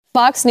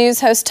Fox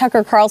News host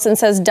Tucker Carlson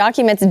says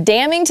documents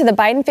damning to the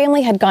Biden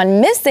family had gone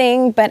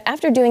missing, but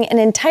after doing an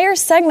entire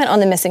segment on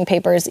the missing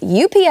papers,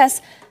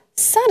 UPS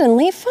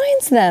suddenly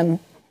finds them.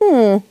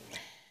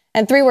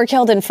 And 3 were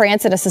killed in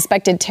France in a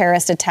suspected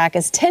terrorist attack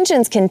as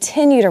tensions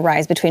continue to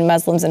rise between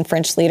Muslims and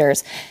French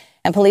leaders.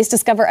 And police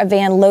discover a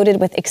van loaded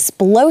with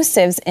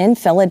explosives in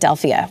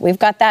Philadelphia. We've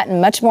got that and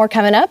much more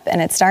coming up,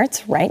 and it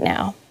starts right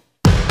now.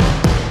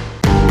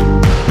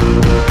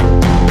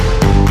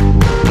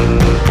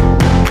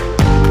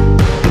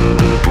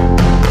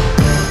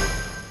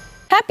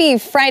 Happy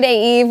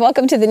Friday Eve.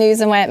 Welcome to the news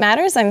and why it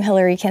matters. I'm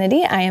Hillary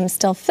Kennedy. I am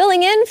still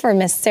filling in for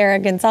Miss Sarah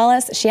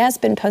Gonzalez. She has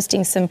been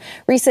posting some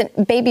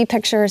recent baby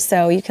pictures,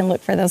 so you can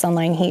look for those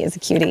online. He is a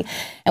cutie.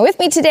 And with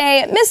me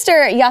today,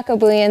 Mr. Jaco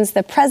Booyens,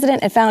 the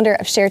president and founder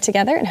of Share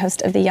Together and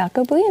host of the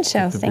Jaco Booyens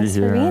Show. Thanks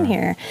for being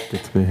here.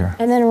 Good to be here.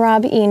 And then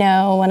Rob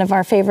Eno, one of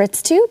our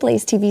favorites too,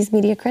 Blaze TV's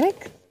media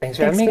critic. Thanks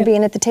for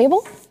being at the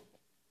table.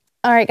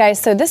 All right,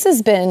 guys, so this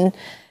has been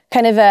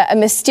kind of a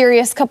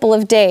mysterious couple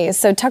of days.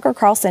 So Tucker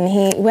Carlson,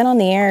 he went on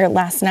the air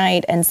last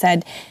night and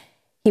said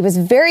he was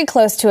very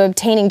close to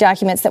obtaining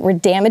documents that were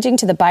damaging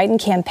to the Biden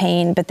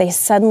campaign, but they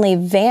suddenly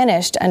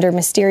vanished under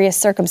mysterious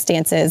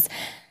circumstances.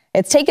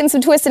 It's taken some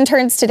twists and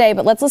turns today,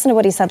 but let's listen to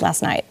what he said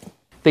last night.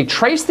 They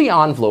traced the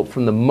envelope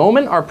from the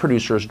moment our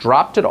producers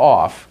dropped it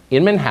off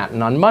in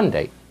Manhattan on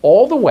Monday,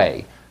 all the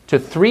way to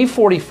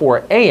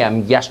 3:44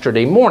 a.m.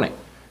 yesterday morning.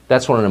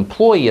 That's when an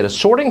employee at a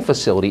sorting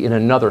facility in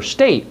another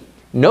state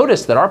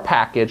noticed that our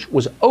package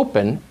was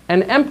open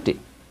and empty.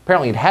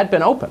 Apparently it had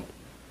been opened.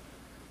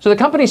 So the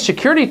company's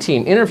security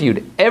team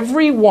interviewed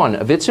every one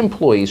of its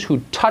employees who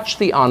touched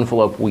the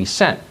envelope we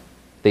sent.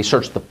 They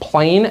searched the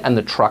plane and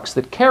the trucks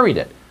that carried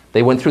it.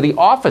 They went through the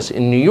office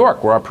in New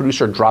York where our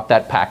producer dropped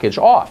that package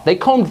off. They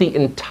combed the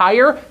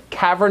entire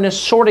cavernous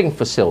sorting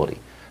facility.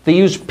 They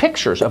used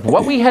pictures of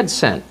what we had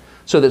sent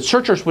so that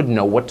searchers would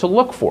know what to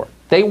look for.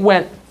 They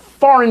went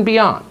far and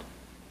beyond,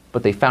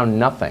 but they found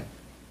nothing.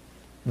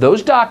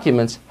 Those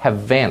documents have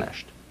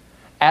vanished.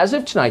 As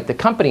of tonight, the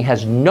company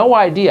has no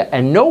idea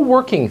and no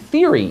working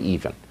theory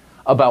even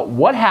about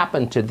what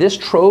happened to this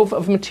trove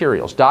of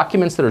materials,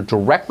 documents that are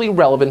directly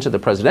relevant to the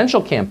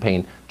presidential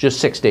campaign just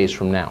 6 days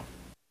from now.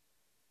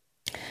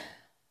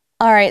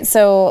 All right,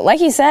 so like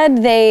he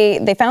said,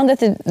 they found that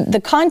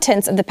the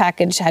contents of the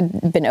package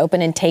had been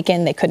opened and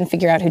taken. They couldn't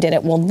figure out who did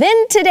it. Well,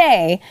 then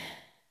today,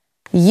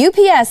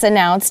 UPS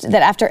announced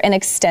that after an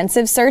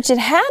extensive search, it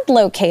had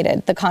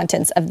located the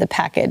contents of the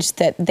package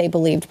that they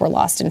believed were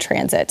lost in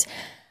transit.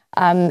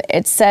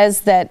 It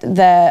says that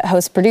the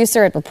host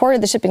producer had reported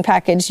the shipping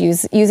package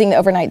using the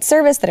overnight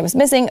service that it was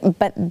missing,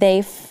 but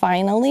they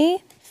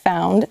finally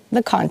found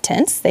the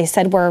contents. They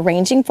said we're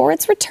arranging for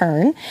its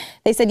return.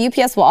 They said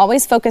UPS will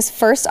always focus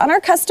first on our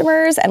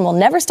customers and will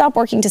never stop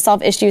working to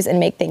solve issues and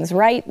make things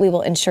right. We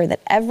will ensure that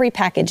every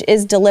package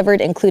is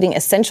delivered, including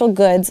essential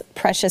goods,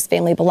 precious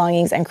family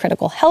belongings, and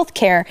critical health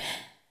care.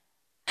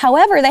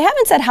 However, they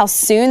haven't said how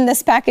soon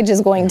this package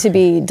is going to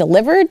be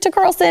delivered to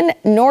Carlson,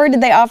 nor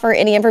did they offer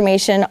any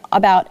information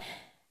about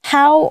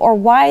how or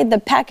why the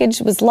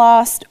package was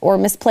lost or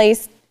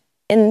misplaced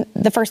in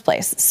the first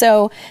place.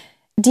 So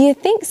do you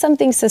think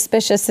something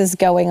suspicious is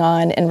going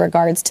on in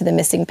regards to the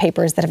missing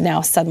papers that have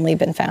now suddenly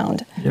been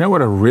found? You know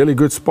what a really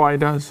good spy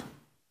does?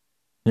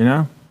 You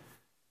know?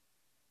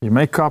 You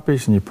make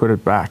copies and you put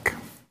it back.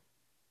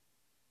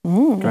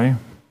 Okay?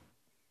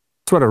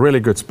 That's what a really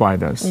good spy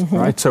does,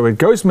 right? So it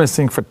goes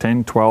missing for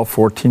 10, 12,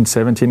 14,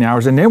 17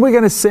 hours, and then we're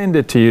going to send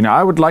it to you. Now,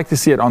 I would like to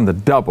see it on the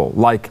double,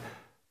 like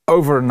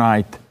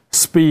overnight,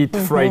 speed,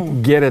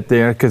 freight, get it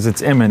there because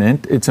it's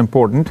imminent, it's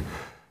important.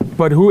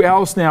 But who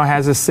else now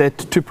has a set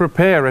to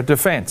prepare a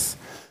defense?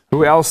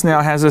 Who else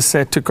now has a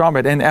set to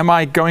combat? And am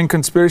I going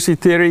conspiracy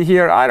theory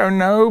here? I don't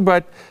know,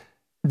 but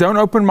don't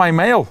open my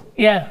mail.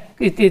 Yeah,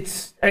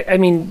 I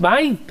mean,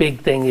 my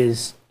big thing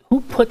is who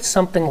puts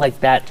something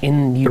like that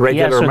in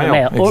UPS or the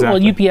mail?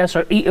 Exactly. Or UPS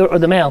or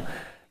the mail.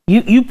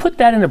 You put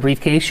that in a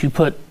briefcase, you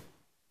put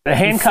a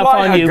handcuff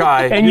on you,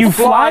 and you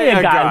fly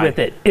a guy with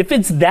it. If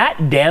it's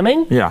that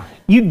damning,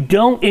 you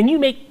don't, and you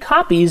make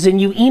copies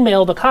and you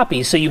email the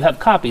copies so you have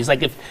copies.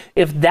 Like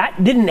if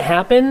that didn't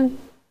happen,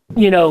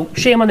 you know,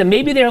 shame on them.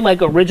 Maybe they're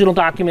like original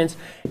documents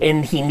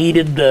and he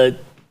needed the,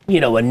 you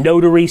know, a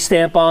notary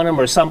stamp on them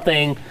or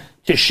something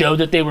to show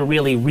that they were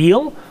really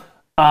real.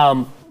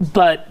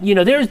 But you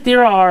know,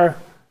 there are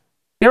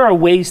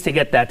ways to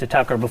get that to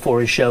Tucker before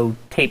his show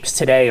tapes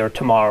today or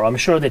tomorrow. I'm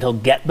sure that he'll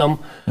get them.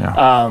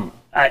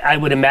 I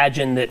would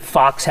imagine that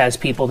Fox has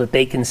people that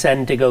they can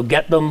send to go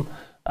get them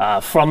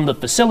from the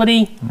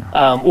facility,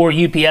 or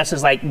UPS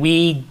is like,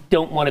 we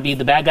don't want to be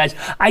the bad guys.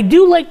 I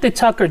do like that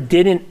Tucker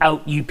didn't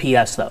out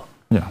UPS though.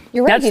 Yeah,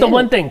 you're right. That's the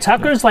one thing.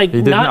 Tucker's like,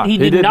 he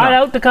did not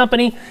out the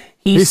company.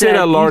 He said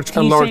a large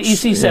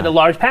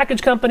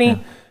package company. Yeah.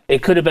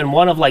 It could have been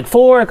one of like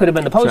four. It could have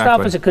been the post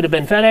office. It could have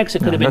been FedEx.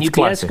 It could have been UPS.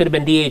 Classic. It could have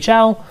been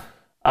DHL.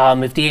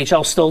 If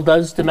DHL still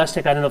does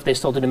domestic, I don't know if they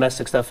still do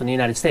domestic stuff in the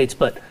United States,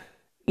 but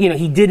you know,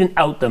 he didn't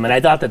out them, and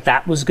I thought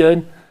that was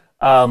good.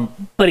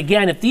 But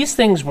again, if these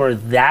things were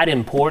that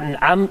important,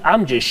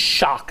 I'm just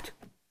shocked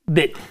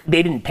that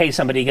they didn't pay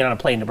somebody to get on a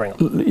plane to bring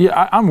them.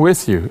 Yeah, I'm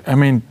with you. I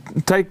mean,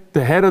 take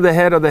the head of the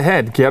head of the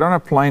head, get on a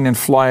plane and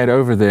fly it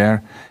over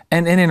there.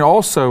 And then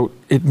also,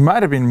 it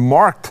might have been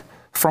marked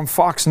from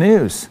Fox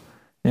News.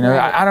 You know,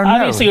 I don't know.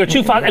 Obviously, or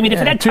two Fox. I mean, if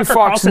it had Tucker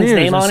Carlson's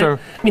name on it,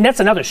 I mean, that's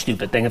another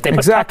stupid thing. If they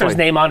put Tucker's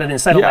name on it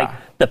instead of like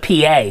the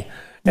PA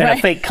and a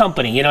fake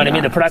company, you know what I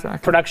mean? The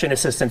production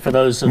assistant for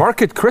those.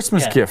 Market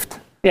Christmas gift.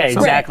 Yeah,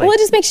 exactly. Well, it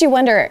just makes you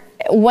wonder,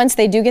 once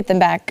they do get them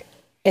back,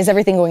 is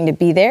everything going to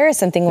be there? Is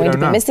something going to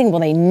be missing?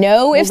 Will they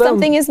know if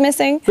something is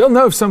missing? They'll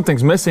know if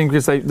something's missing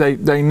because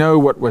they know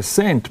what was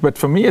sent. But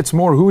for me, it's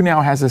more who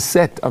now has a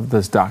set of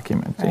this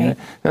document. Right. You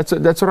know,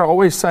 that's what I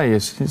always say.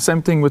 Is the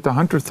same thing with the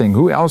Hunter thing.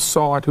 Who else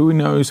saw it? Who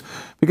knows?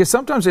 Because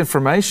sometimes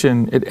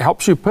information, it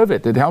helps you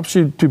pivot. It helps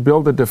you to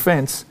build a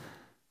defense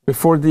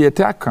before the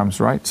attack comes,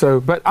 right? So,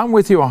 but I'm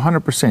with you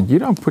 100%. You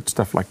don't put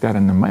stuff like that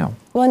in the mail.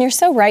 Well, and you're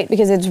so right,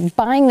 because it's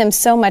buying them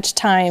so much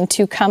time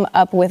to come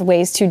up with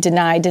ways to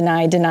deny,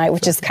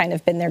 which has kind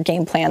of been their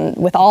game plan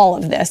with all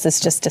of this,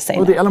 is just to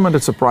say the element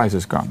of surprise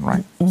is gone,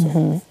 right?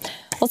 Mm-hmm.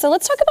 Well, so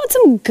let's talk about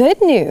some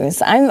good news.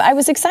 I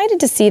was excited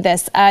to see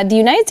this. The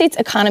United States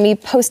economy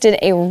posted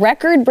a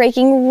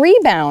record-breaking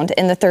rebound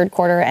in the third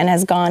quarter and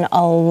has gone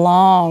a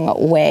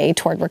long way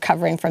toward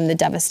recovering from the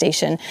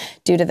devastation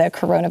due to the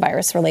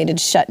coronavirus-related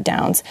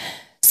shutdowns.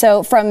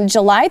 So from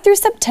July through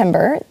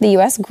September, the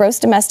U.S. gross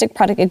domestic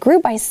product, it grew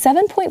by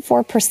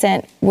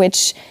 7.4%,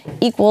 which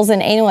equals an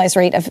annualized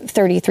rate of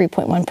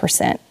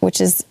 33.1%,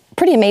 which is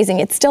pretty amazing.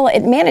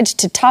 It managed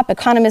to top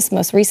economists'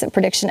 most recent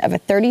prediction of a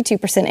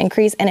 32%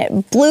 increase, and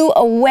it blew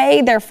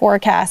away their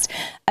forecast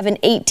of an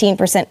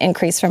 18%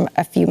 increase from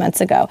a few months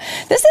ago.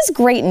 This is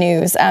great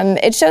news.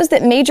 It shows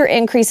that major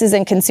increases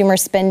in consumer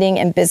spending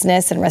and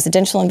business and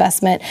residential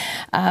investment.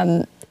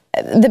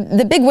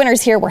 The big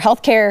winners here were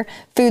healthcare,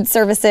 food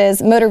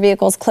services, motor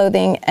vehicles,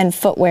 clothing, and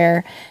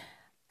footwear.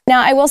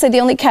 Now, I will say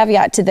the only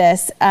caveat to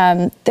this,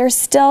 there's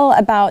still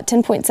about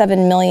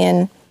 10.7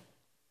 million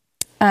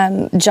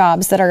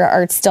jobs that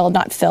are still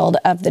not filled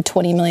of the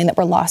 20 million that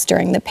were lost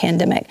during the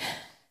pandemic.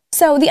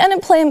 So the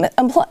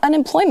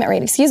unemployment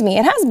rate,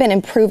 it has been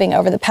improving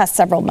over the past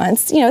several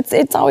months. You know,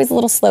 it's always a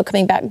little slow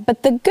coming back.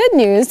 But the good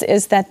news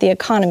is that the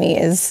economy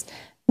is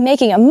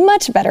making a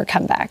much better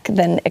comeback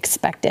than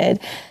expected.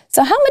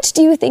 So how much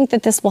do you think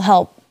that this will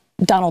help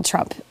Donald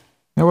Trump?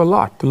 No, a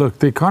lot. Look,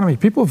 the economy,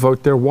 people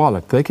vote their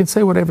wallet. They can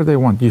say whatever they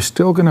want. You're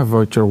still going to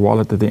vote your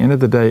wallet at the end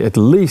of the day. At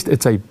least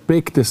it's a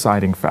big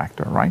deciding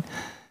factor, right?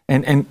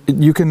 And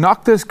you can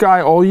knock this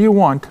guy all you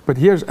want, but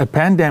here's a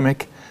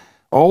pandemic,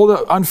 all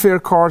the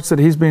unfair cards that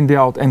he's been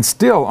dealt, and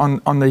still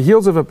on the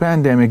heels of a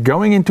pandemic,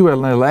 going into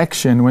an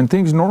election when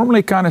things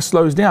normally kind of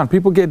slows down,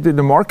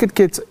 the market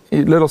gets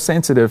a little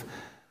sensitive.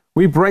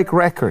 We break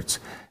records.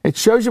 It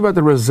shows you about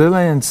the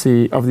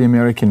resiliency of the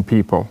American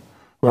people,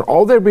 where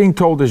all they're being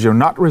told is you're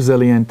not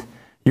resilient,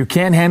 you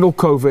can't handle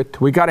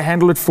COVID, we got to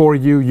handle it for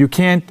you, you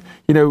can't,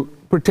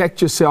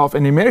 protect yourself.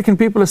 And the American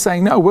people are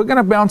saying, no, we're going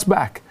to bounce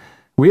back.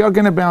 We are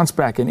going to bounce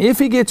back. And if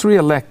he gets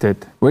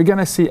reelected, we're going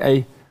to see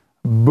a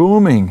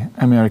booming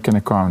American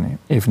economy.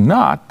 If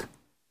not...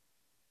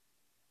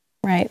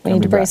 Right, we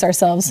need to brace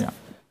ourselves. Yeah.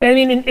 I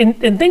mean,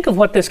 and think of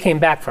what this came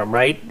back from,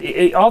 right?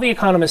 All the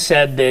economists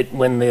said that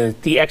when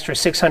the extra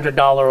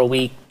 $600 a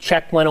week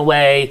check went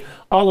away,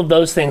 all of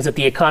those things, that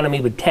the economy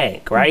would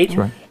tank, right? That's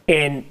right.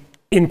 And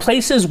in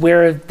places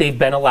where they've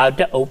been allowed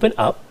to open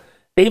up,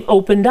 they've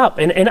opened up.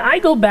 And I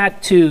go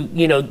back to,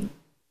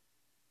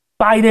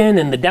 Biden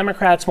and the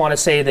Democrats want to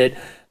say that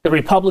the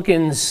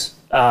Republicans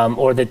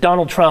or that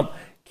Donald Trump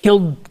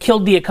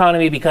killed the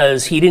economy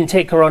because he didn't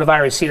take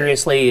coronavirus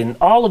seriously and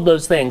all of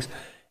those things.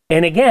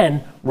 And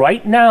again,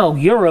 right now,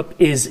 Europe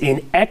is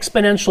in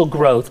exponential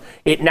growth.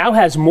 It now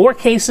has more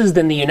cases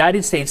than the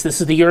United States. This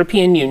is the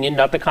European Union,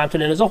 not the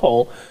continent as a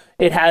whole.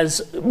 It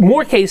has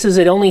more cases.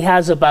 It only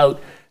has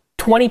about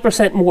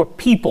 20% more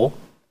people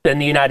than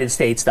the United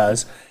States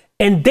does.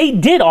 And they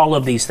did all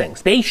of these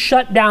things. They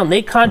shut down,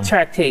 they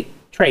contact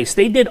trace.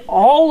 They did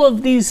all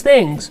of these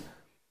things.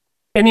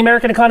 And the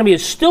American economy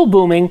is still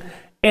booming,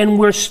 and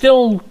we're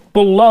still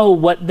below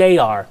what they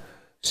are.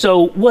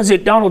 So was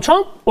it Donald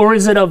Trump, or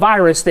is it a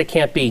virus that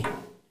can't be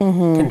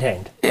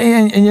contained?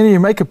 And you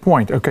make a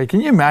point, okay?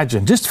 Can you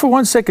imagine, just for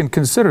 1 second,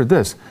 consider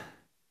this.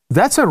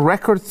 That's a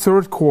record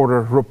third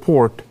quarter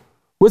report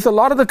with a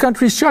lot of the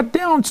countries shut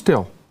down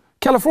still.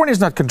 California's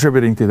not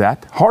contributing to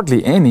that,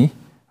 hardly any,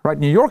 right?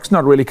 New York's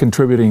not really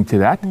contributing to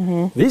that.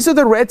 These are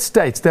the red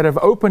states that have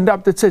opened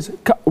up that says,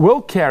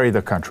 we'll carry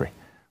the country.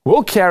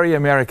 We'll carry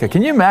America.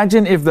 Can you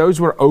imagine if those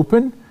were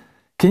open?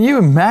 Can you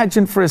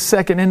imagine for a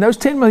second, and those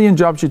 10 million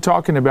jobs you're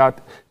talking about,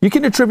 you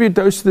can attribute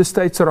those to the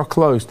states that are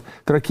closed,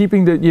 that are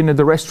keeping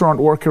the restaurant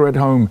worker at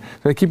home,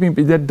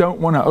 that don't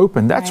want to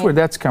open. That's right. Where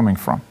that's coming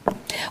from.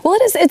 Well,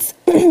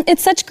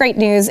 it's such great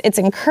news. It's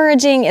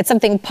encouraging. It's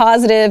something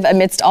positive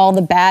amidst all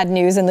the bad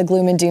news and the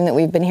gloom and doom that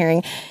we've been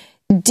hearing.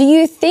 Do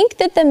you think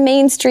that the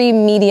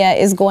mainstream media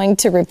is going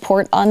to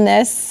report on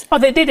this? Oh,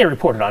 they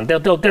report on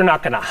it. They're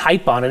not going to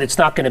hype on it. It's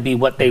not going to be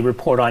what they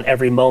report on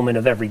every moment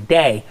of every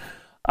day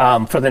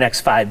for the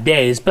next 5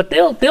 days. But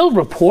they'll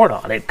report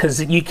on it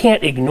because you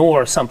can't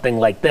ignore something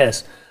like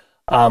this.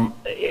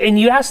 And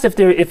you asked if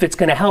it's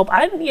going to help.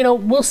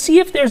 We'll see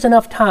if there's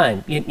enough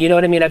time. You know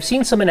what I mean? I've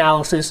seen some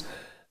analysis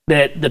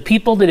that the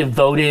people that have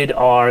voted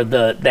are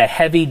the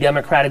heavy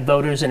Democratic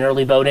voters in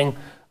early voting.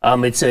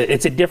 It's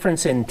a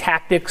difference in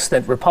tactics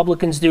that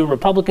Republicans do.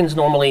 Republicans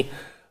normally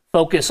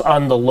focus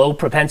on the low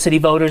propensity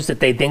voters that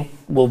they think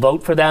will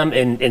vote for them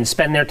and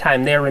spend their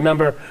time there.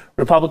 Remember,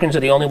 Republicans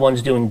are the only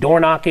ones doing door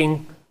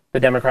knocking. The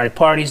Democratic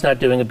Party's not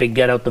doing a big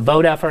get out the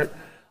vote effort.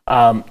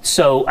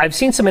 So I've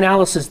seen some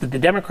analysis that the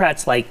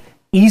Democrats, like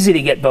easy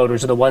to get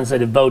voters, are the ones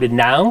that have voted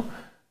now.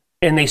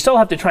 And they still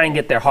have to try and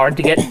get their hard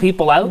to get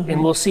people out.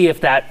 And we'll see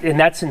if and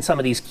that's in some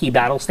of these key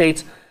battle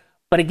states.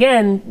 But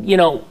again,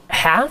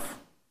 half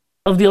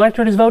of the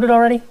electorate has voted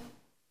already.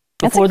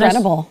 That's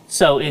incredible. This.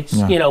 So it's,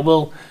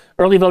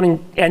 early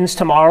voting ends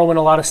tomorrow in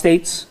a lot of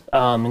states,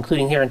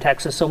 including here in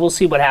Texas. So we'll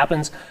see what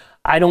happens.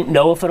 I don't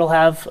know if it'll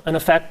have an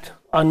effect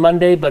on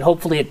Monday, but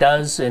hopefully it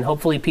does. And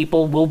hopefully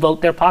people will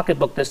vote their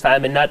pocketbook this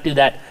time and not do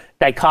that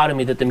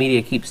dichotomy that the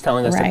media keeps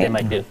telling us that they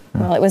might do.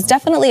 Well, it was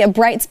definitely a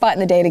bright spot in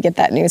the day to get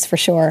that news for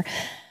sure.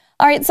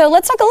 All right, so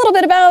let's talk a little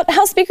bit about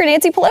House Speaker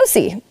Nancy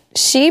Pelosi.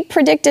 She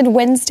predicted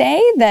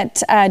Wednesday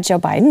that Joe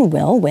Biden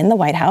will win the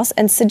White House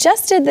and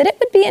suggested that it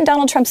would be in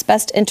Donald Trump's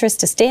best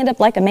interest to stand up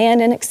like a man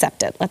and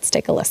accept it. Let's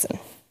take a listen.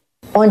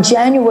 On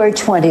January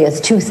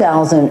 20th,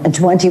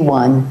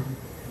 2021,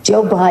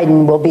 Joe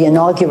Biden will be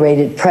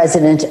inaugurated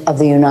President of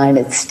the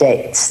United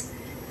States.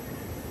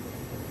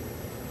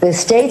 The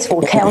states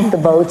will count the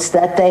votes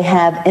that they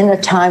have in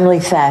a timely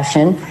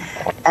fashion.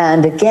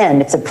 And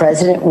again, if the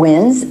president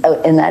wins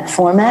in that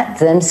format,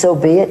 then so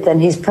be it,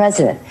 then he's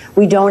president.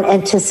 We don't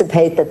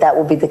anticipate that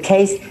will be the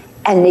case,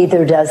 and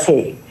neither does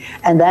he.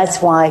 And that's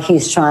why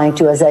he's trying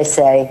to, as I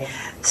say,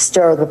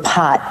 stir the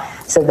pot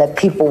so that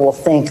people will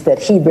think that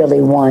he really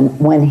won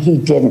when he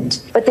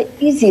didn't. But the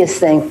easiest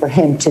thing for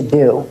him to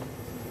do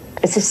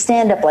is to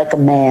stand up like a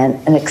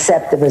man and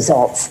accept the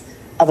results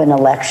of an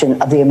election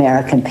of the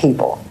American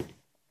people.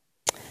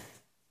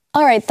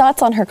 All right,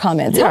 thoughts on her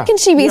comments. How can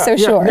she be so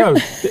sure? No,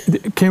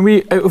 can we,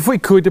 if we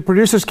could, the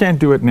producers can't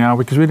do it now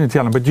because we didn't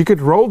tell them, but you could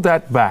roll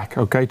that back,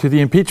 okay, to the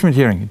impeachment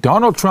hearing.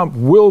 Donald Trump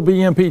will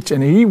be impeached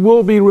and he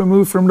will be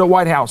removed from the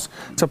White House.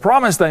 It's a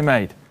promise they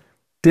made.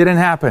 Didn't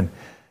happen.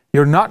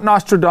 You're not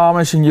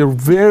Nostradamus and you're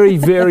very,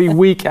 very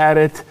weak at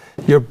it.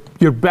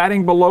 You're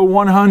batting below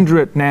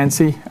 100,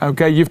 Nancy.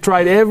 Okay, you've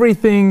tried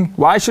everything.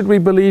 Why should we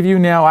believe you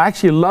now? I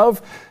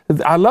love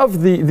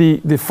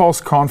the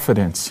false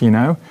confidence,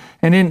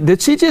 And then,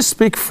 did she just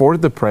speak for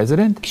the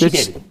president?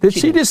 Did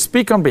she just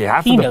speak on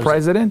behalf of the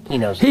president? He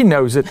knows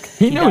it.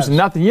 He knows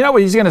nothing. You know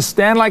what? He's going to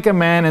stand like a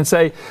man and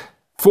say,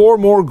 4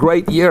 more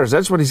great years.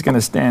 That's what he's going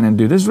to stand and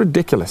do. This is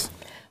ridiculous.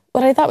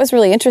 What I thought was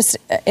really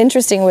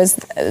interesting was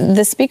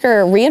the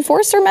speaker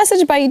reinforced her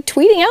message by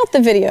tweeting out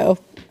the video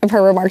of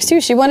her remarks,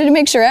 too. She wanted to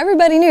make sure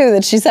everybody knew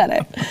that she said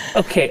it.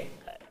 Okay.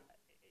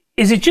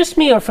 Is it just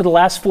me, or for the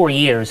last 4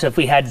 years have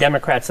we had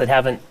Democrats that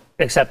haven't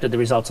accepted the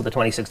results of the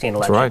 2016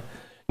 election? That's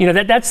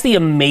right. That's the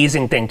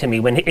amazing thing to me.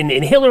 When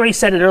and Hillary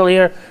said it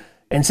earlier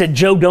and said,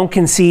 Joe, don't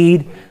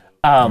concede.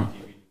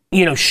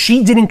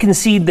 She didn't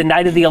concede the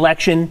night of the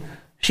election.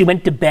 She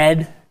went to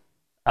bed,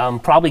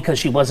 probably because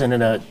she wasn't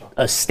in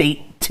a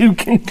state to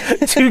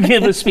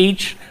give a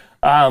speech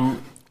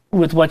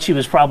with what she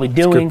was probably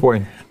doing. That's a good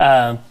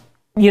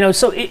point.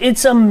 So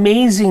it's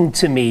amazing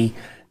to me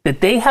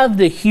that they have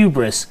the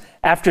hubris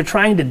after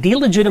trying to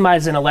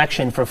delegitimize an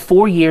election for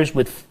 4 years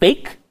with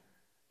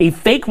a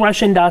fake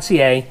Russian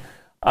dossier.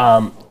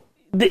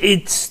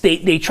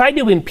 They tried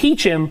to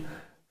impeach him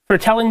for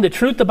telling the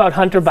truth about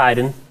Hunter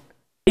Biden.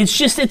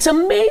 It's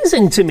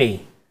amazing to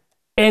me.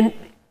 And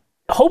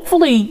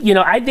hopefully,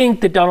 I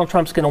think that Donald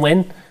Trump's going to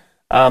win.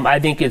 I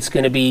think it's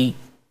going to be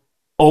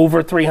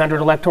over 300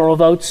 electoral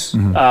votes.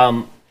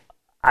 Mm-hmm.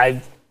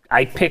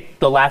 I picked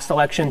the last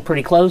election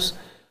pretty close.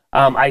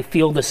 I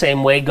feel the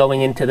same way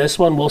going into this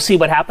one. We'll see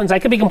what happens. I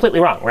could be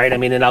completely wrong, right?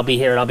 And I'll be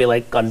here and I'll be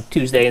like on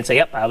Tuesday and say,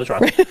 yep, I was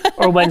wrong.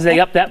 Or Wednesday,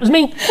 yep, that was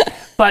me.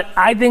 But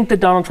I think that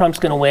Donald Trump's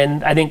going to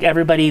win. I think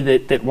everybody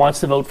that wants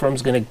to vote for him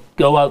is going to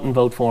go out and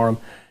vote for him.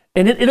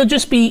 And it'll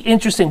just be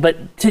interesting.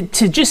 But to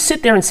just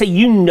sit there and say,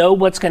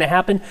 what's going to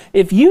happen.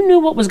 If you knew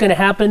what was going to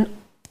happen,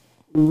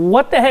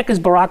 what the heck is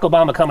Barack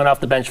Obama coming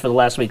off the bench for the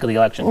last week of the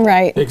election?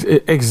 Right.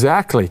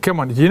 Exactly. Come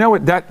on. You know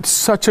what? That's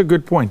such a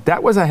good point.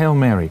 That was a Hail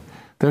Mary.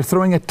 They're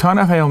throwing a ton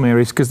of Hail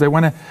Marys because they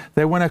want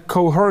to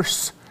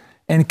coerce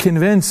and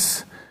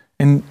convince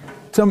and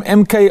some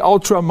MK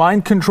Ultra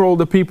mind control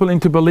the people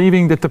into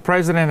believing that the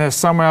president has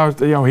somehow,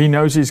 he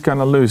knows he's going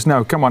to lose.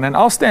 No, come on. And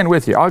I'll stand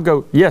with you. I'll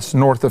go, yes,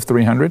 north of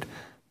 300,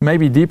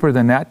 maybe deeper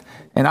than that.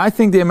 And I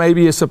think there may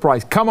be a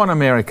surprise. Come on,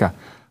 America.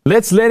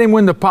 Let's let him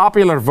win the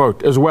popular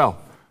vote as well.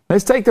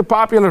 Let's take the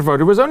popular vote.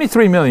 It was only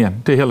 3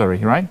 million to Hillary,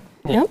 right?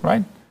 Yep.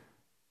 Right?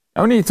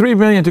 Only 3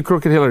 million to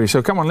Crooked Hillary.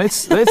 So come on,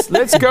 let's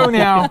go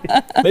now.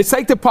 Let's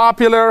take the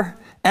popular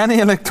and the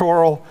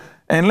electoral,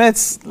 and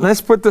let's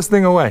put this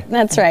thing away.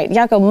 That's right.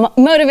 Jaco,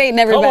 motivating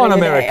everybody. Come on,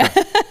 today.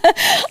 America.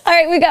 All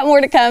right, we got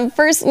more to come.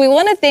 First, we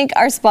want to thank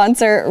our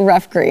sponsor,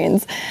 Rough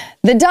Greens.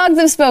 The dogs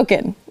have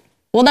spoken.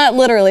 Well, not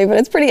literally, but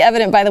it's pretty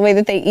evident by the way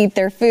that they eat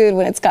their food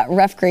when it's got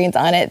Rough Greens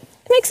on it.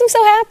 It makes them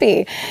so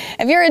happy.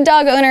 If you're a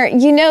dog owner,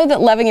 you know that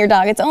loving your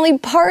dog, it's only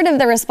part of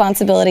the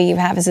responsibility you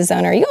have as his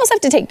owner. You also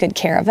have to take good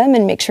care of him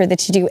and make sure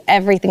that you do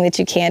everything that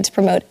you can to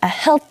promote a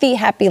healthy,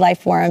 happy life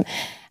for him.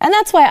 And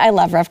that's why I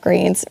love Rough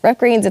Greens. Rough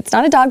Greens, it's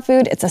not a dog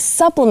food, it's a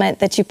supplement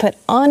that you put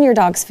on your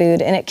dog's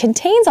food, and it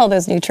contains all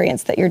those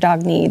nutrients that your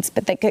dog needs,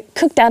 but they get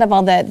cooked out of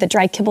all the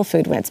dry kibble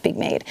food when it's being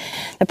made.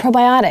 The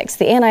probiotics,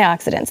 the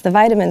antioxidants, the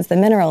vitamins, the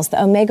minerals,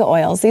 the omega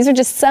oils, these are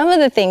just some of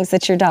the things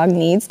that your dog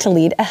needs to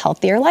lead a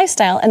healthier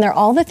lifestyle, and they're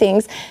all the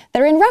things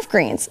that are in Rough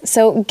Greens.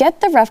 So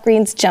get the Rough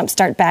Greens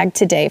Jumpstart bag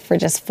today for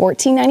just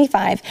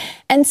 $14.95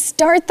 and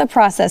start the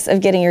process of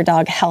getting your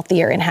dog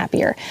healthier and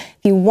happier.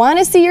 If you want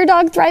to see your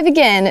dog thrive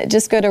again,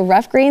 just go to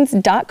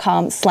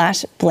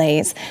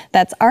roughgreens.com/blaze.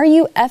 That's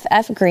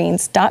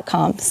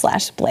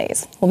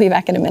ruffgreens.com/blaze. We'll be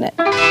back in a minute.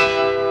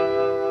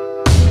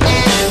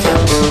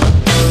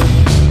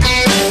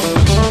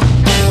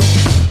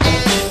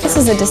 This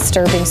is a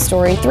disturbing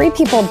story. 3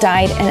 people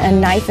died in a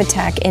knife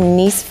attack in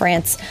Nice,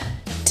 France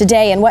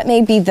today, in what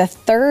may be the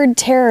 3rd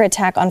terror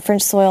attack on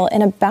French soil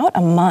in about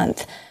a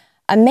month.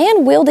 A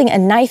man wielding a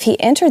knife, he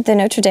entered the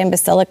Notre Dame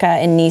Basilica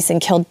in Nice and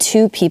killed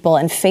 2 people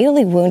and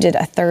fatally wounded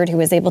a 3rd who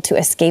was able to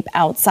escape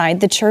outside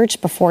the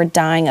church before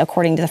dying,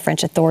 according to the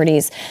French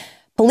authorities.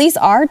 Police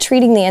are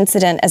treating the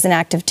incident as an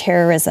act of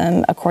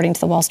terrorism, according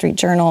to the Wall Street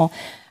Journal.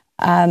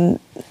 The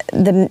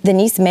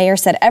Nice mayor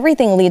said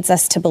everything leads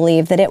us to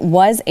believe that it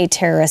was a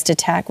terrorist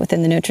attack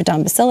within the Notre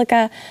Dame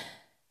Basilica.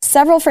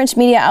 Several French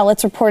media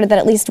outlets reported that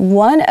at least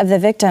one of the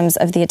victims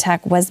of the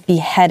attack was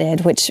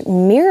beheaded, which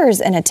mirrors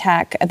an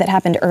attack that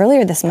happened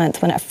earlier this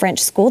month when a French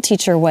school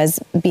teacher was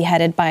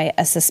beheaded by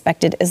a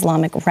suspected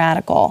Islamic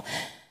radical.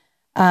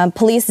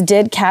 Police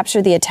did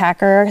capture the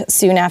attacker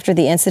soon after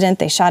the incident.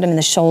 They shot him in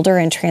the shoulder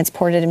and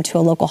transported him to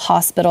a local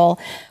hospital.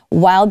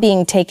 While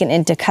being taken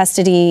into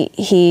custody,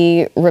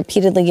 he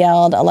repeatedly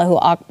yelled, "Allahu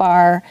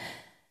Akbar."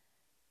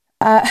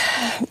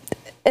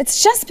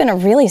 It's just been a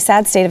really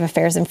sad state of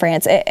affairs in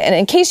France. And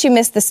in case you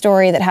missed the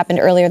story that happened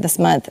earlier this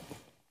month,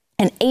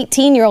 an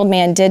 18-year-old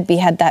man did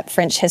behead that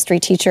French history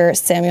teacher,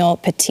 Samuel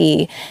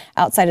Paty,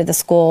 outside of the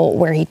school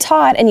where he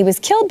taught. And he was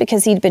killed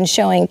because he'd been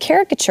showing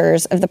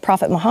caricatures of the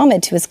Prophet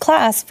Muhammad to his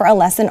class for a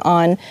lesson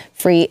on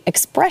free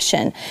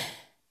expression.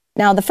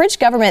 Now, the French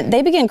government,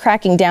 they began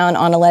cracking down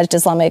on alleged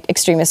Islamic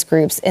extremist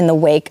groups in the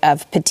wake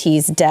of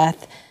Paty's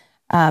death.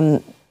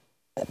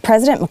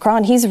 President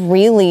Macron, he's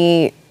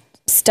really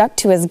stuck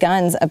to his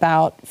guns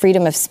about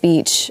freedom of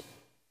speech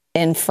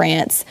in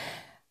France.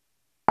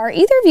 Are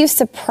either of you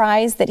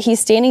surprised that he's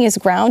standing his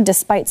ground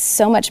despite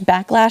so much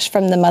backlash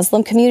from the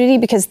Muslim community?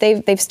 Because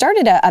they've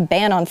started a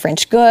ban on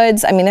French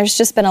goods. I mean, there's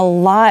just been a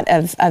lot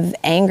of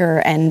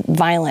anger and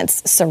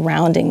violence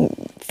surrounding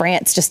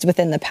France just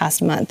within the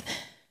past month.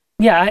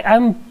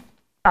 Yeah,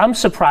 I'm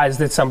surprised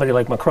that somebody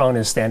like Macron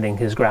is standing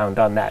his ground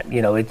on that.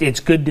 You know, it's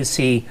good to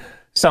see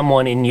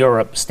someone in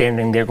Europe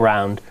standing their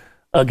ground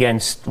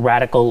against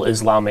radical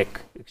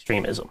Islamic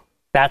extremism.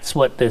 That's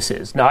what this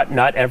is.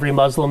 Not every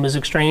Muslim is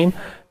extreme.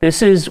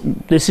 This is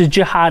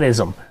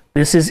jihadism.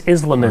 This is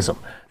Islamism.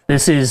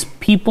 This is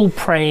people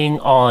preying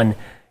on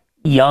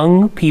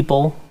young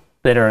people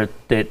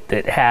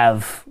that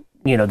have,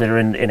 you know, that are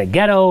in a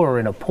ghetto or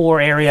in a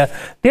poor area.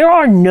 There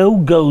are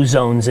no-go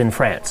zones in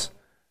France.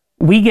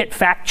 We get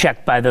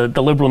fact-checked by the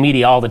liberal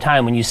media all the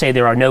time when you say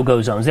there are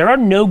no-go zones. There are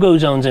no-go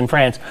zones in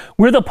France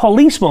where the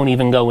police won't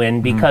even go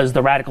in because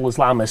the radical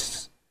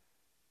Islamists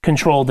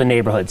control the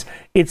neighborhoods.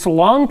 It's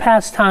long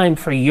past time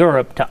for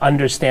Europe to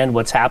understand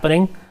what's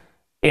happening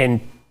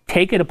and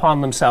take it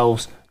upon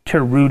themselves to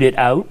root it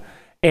out.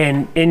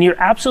 And you're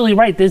absolutely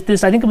right.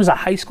 This I think it was a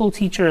high school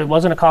teacher. It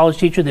wasn't a college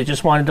teacher that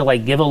just wanted to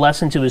give a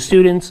lesson to his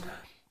students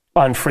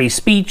on free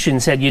speech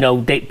and said,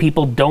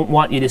 people don't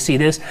want you to see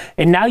this.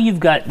 And now you've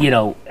got,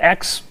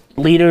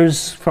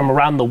 ex-leaders from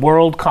around the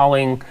world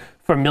calling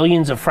for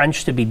millions of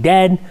French to be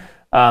dead.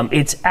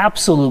 It's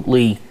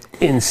absolutely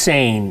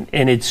insane.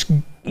 And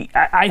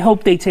I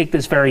hope they take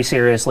this very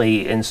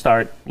seriously and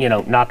start,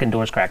 knocking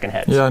doors, cracking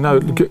heads. Yeah, no,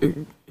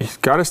 he's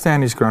got to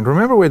stand his ground.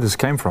 Remember where this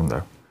came from,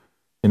 though.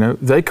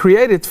 They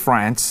created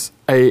France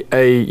a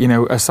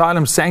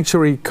asylum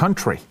sanctuary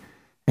country.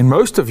 And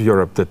most of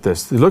Europe did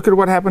this. Look at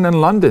what happened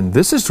in London.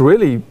 This was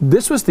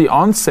the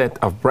onset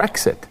of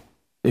Brexit.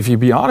 If you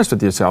be honest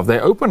with yourself, they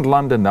opened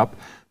London up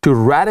to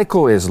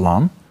radical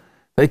Islam.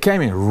 They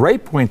came in,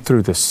 rape went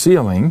through the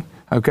ceiling,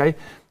 okay?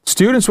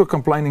 Students were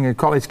complaining at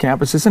college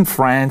campuses in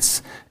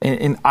France,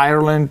 in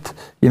Ireland,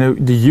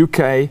 the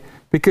UK,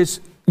 because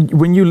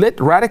when you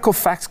let radical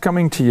facts come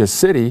into your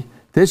city,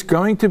 there's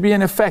going to be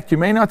an effect. You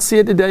may not see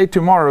it today,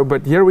 tomorrow,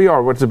 but here we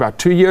are. What's about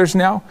 2 years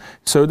now?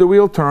 So the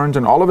wheel turns,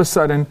 and all of a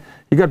sudden,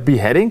 you got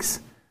beheadings,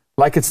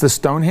 like it's the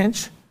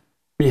Stonehenge.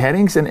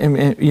 beheadings in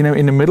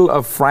the middle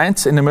of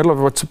France, in the middle of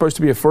what's supposed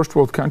to be a first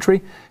world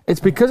country. It's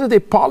because of their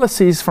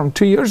policies from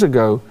 2 years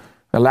ago,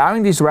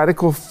 allowing these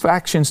radical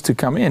factions to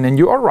come in. And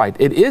you are right,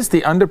 it is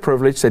the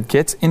underprivileged that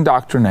gets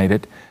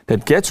indoctrinated,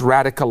 that gets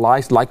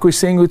radicalized, like we're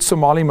seeing with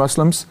Somali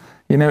Muslims,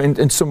 in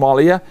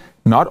Somalia.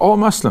 Not all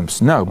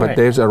Muslims, no, but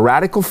there's a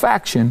radical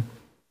faction.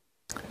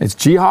 It's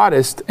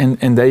jihadist,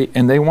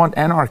 and they want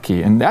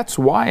anarchy, and that's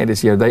why it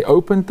is here. They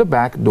opened the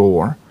back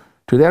door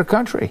to their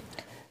country.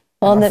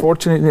 Well,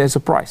 unfortunately, there's a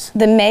price.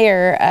 The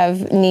mayor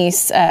of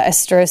Nice,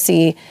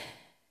 Estrosi,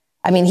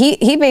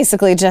 he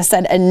basically just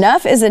said,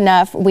 enough is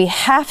enough. We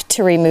have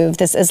to remove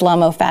this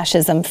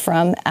Islamofascism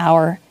from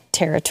our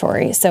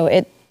territory.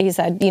 So he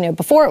said,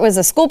 before it was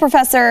a school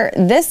professor,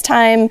 this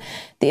time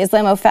the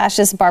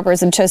Islamofascist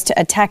barbarism chose to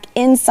attack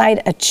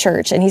inside a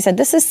church. And he said,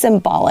 this is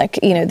symbolic.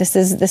 This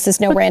is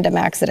no random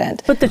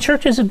accident. But the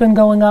churches have been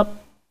going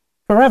up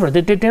forever.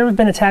 There have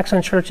been attacks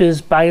on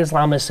churches by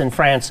Islamists in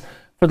France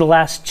for the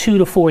last 2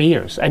 to 4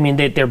 years.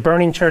 They're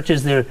burning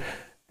churches.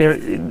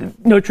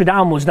 Notre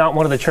Dame was not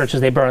one of the churches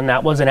they burned.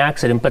 That was an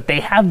accident. But they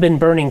have been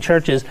burning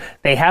churches.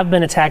 They have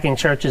been attacking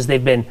churches.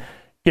 They've been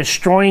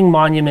destroying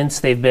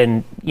monuments. They've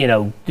been,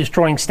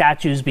 destroying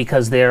statues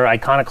because they're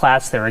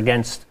iconoclasts. They're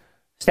against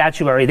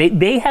statuary.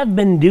 They have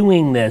been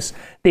doing this.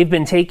 They've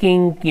been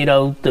taking,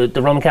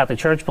 the Roman Catholic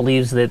Church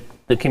believes that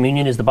the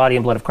communion is the body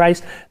and blood of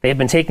Christ. They've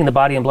been taking the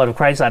body and blood of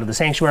Christ out of the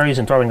sanctuaries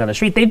and throwing it on the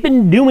street. They've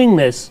been doing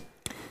this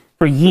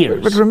for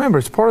years. But remember,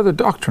 it's part of the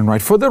doctrine,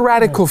 right? For the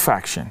radical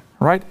faction,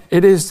 right?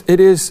 It is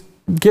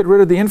get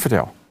rid of the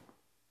infidel.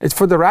 It's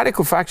for the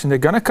radical faction. They're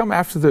going to come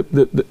after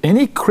the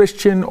any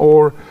Christian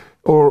or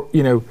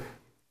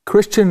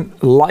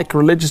Christian-like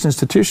religious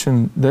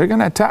institution. They're going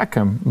to attack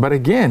them. But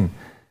again,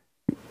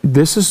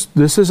 this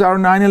is our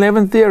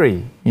 9/11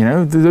 theory.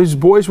 Those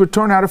boys would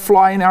turn out to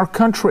fly in our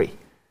country.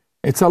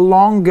 It's a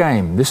long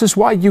game. This is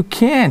why you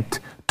can't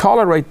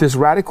tolerate this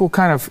radical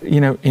kind of,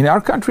 in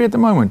our country at the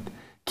moment.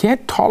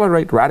 Can't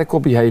tolerate radical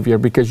behavior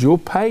because you'll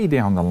pay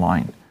down the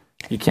line.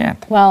 You can't.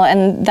 Well,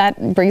 and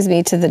that brings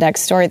me to the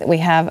next story that we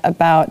have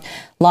about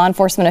law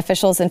enforcement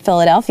officials in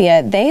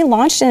Philadelphia. They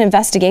launched an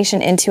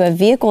investigation into a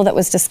vehicle that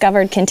was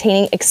discovered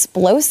containing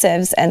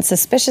explosives and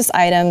suspicious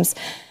items.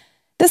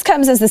 This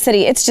comes as the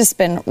city, it's just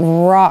been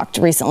rocked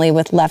recently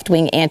with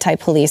left-wing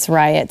anti-police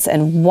riots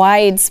and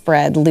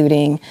widespread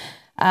looting.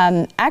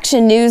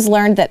 Action News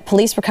learned that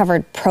police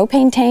recovered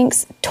propane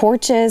tanks,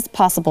 torches,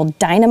 possible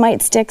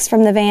dynamite sticks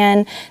from the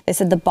van. They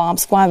said the bomb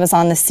squad was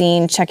on the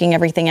scene checking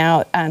everything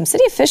out.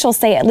 City officials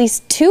say at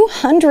least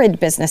 200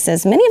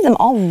 businesses, many of them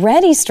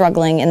already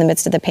struggling in the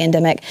midst of the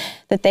pandemic,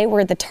 that they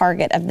were the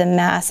target of the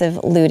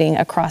massive looting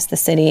across the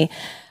city.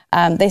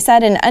 They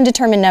said an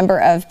undetermined number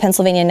of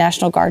Pennsylvania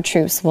National Guard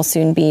troops will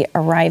soon be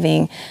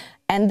arriving.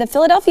 And the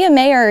Philadelphia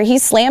mayor, he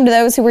slammed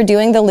those who were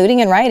doing the looting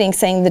and rioting,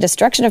 saying the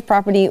destruction of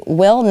property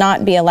will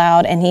not be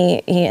allowed. And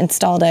he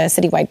installed a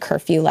citywide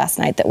curfew last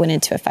night that went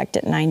into effect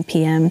at 9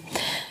 p.m.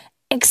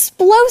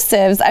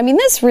 Explosives.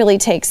 This really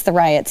takes the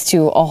riots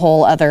to a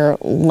whole other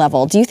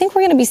level. Do you think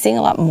we're going to be seeing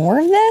a lot more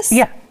of this?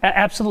 Yeah,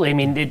 absolutely.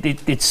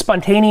 It's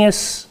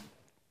spontaneous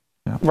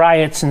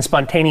riots and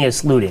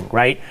spontaneous looting,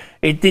 right?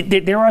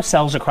 There are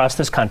cells across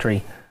this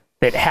country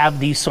that have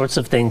these sorts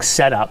of things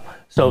set up.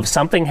 So if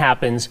something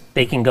happens,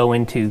 they can go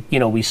into,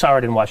 we saw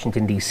it in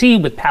Washington, D.C.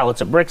 with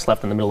pallets of bricks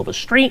left in the middle of a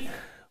street.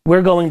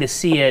 We're going to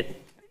see it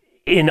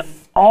in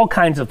all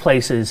kinds of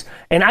places.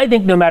 And I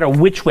think no matter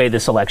which way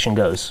this election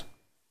goes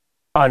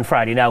on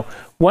Friday. Now,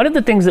 one of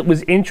the things that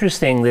was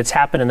interesting that's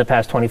happened in the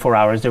past 24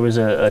 hours, there was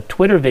a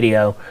Twitter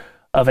video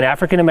of an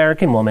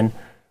African-American woman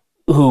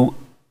who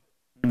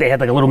they had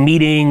like a little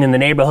meeting in the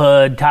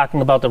neighborhood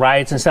talking about the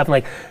riots and stuff.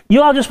 And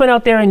you all just went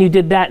out there and you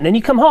did that. And then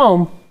you come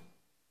home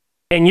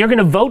and you're going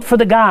to vote for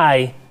the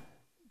guy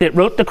that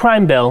wrote the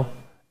crime bill,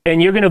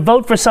 and you're going to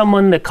vote for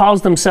someone that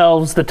calls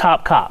themselves the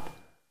top cop.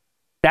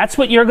 That's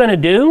what you're going to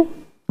do?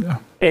 Yeah.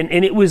 And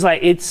it was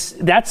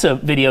that's a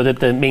video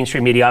that the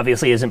mainstream media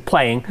obviously isn't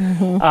playing.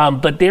 Mm-hmm.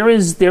 But there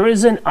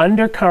is an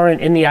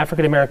undercurrent in the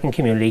African-American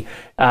community.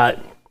 And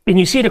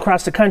you see it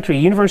across the country.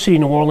 University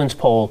of New Orleans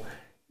poll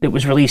that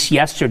was released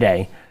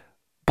yesterday.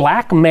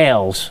 Black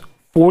males,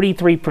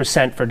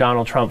 43% for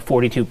Donald Trump,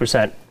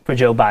 42% for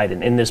Joe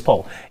Biden in this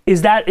poll.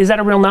 Is that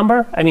a real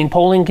number?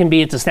 Polling can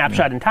be, it's a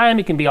snapshot in time.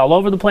 It can be all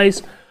over the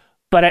place.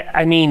 But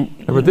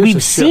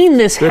we've seen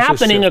this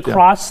happening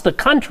across the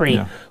country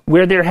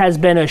where there has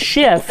been a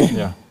shift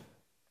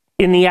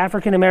in the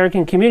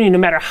African-American community. No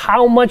matter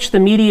how much the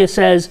media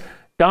says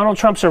Donald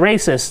Trump's a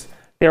racist,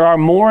 there are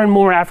more and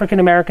more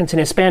African-Americans and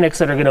Hispanics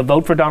that are going to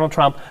vote for Donald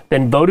Trump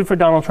than voted for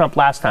Donald Trump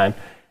last time.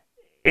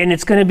 And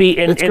it's going to be,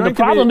 and the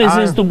problem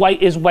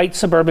is white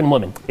suburban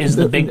women is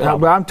the big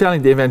problem. Well, I'm telling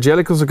you, the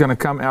evangelicals are going to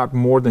come out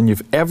more than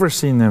you've ever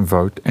seen them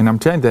vote. And I'm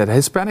telling you that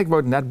Hispanic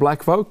vote and that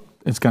black vote,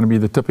 it's going to be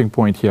the tipping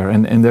point here.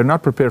 And they're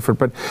not prepared for it.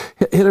 But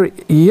Hillary,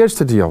 here's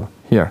the deal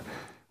here.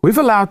 We've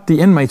allowed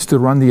the inmates to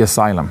run the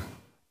asylum.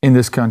 in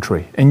this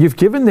country, and you've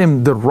given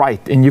them the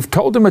right, and you've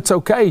told them it's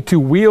okay to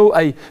wheel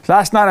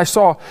last night I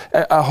saw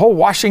a whole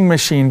washing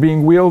machine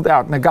being wheeled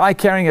out, and a guy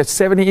carrying a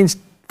 70-inch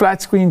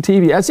flat screen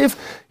TV, as if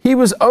he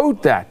was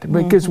owed that,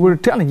 because we're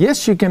telling,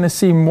 yes, you're going to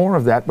see more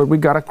of that, but we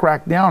got to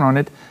crack down on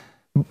it.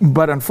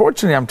 But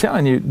unfortunately, I'm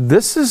telling you,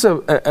 this is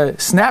a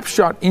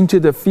snapshot into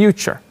the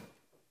future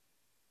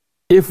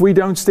if we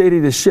don't steady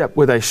the ship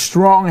with a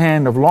strong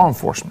hand of law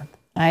enforcement.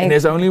 And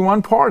there's only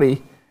one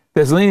party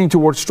that's leaning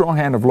towards strong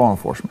hand of law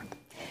enforcement.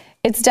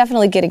 It's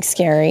definitely getting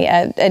scary.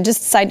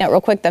 Just a side note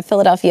real quick, the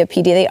Philadelphia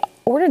PD, they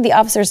ordered the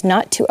officers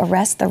not to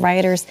arrest the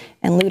rioters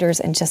and looters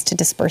and just to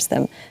disperse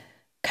them.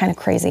 Kind of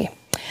crazy.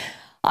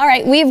 All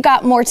right, we've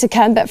got more to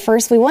come, but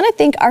first we want to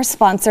thank our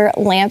sponsor,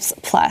 Lamps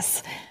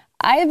Plus.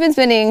 I have been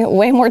spending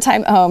way more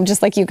time at home,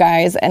 just like you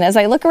guys, and as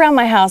I look around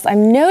my house,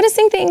 I'm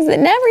noticing things that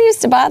never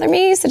used to bother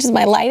me, such as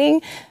my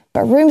lighting,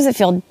 but rooms that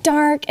feel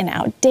dark and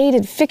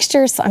outdated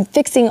fixtures, so I'm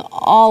fixing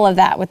all of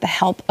that with the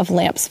help of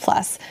Lamps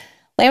Plus.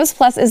 Lamps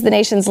Plus is the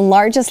nation's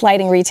largest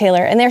lighting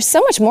retailer, and they're so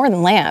much more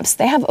than lamps.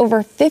 They have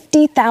over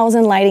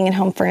 50,000 lighting and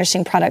home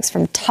furnishing products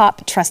from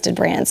top trusted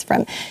brands,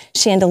 from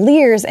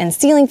chandeliers and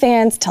ceiling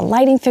fans to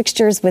lighting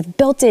fixtures with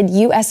built-in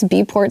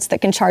USB ports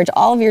that can charge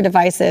all of your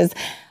devices,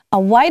 a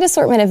wide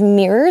assortment of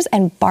mirrors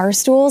and bar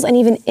stools, and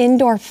even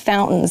indoor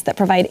fountains that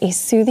provide a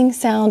soothing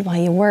sound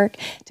while you work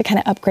to kind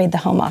of upgrade the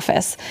home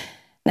office.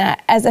 Now,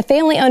 as a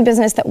family-owned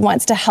business that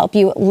wants to help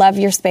you love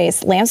your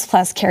space, Lamps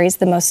Plus carries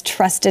the most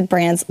trusted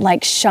brands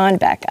like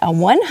Schonbeck, a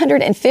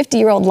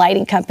 150-year-old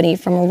lighting company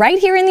from right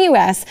here in the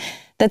U.S.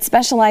 that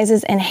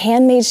specializes in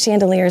handmade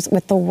chandeliers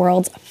with the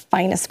world's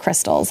finest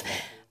crystals.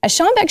 A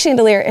Schonbeck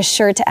chandelier is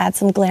sure to add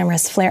some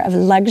glamorous flair of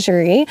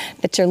luxury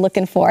that you're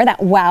looking for,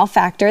 that wow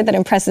factor that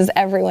impresses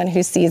everyone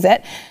who sees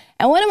it.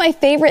 And one of my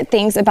favorite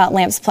things about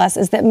Lamps Plus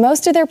is that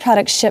most of their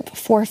products ship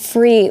for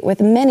free, with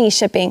many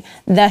shipping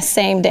the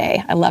same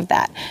day. I love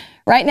that.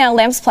 Right now,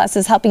 Lamps Plus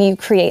is helping you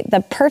create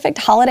the perfect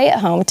holiday at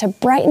home to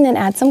brighten and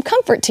add some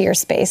comfort to your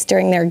space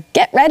during their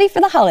Get Ready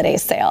for the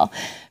Holidays sale.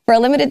 For a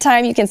limited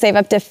time, you can save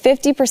up to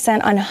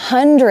 50% on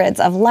hundreds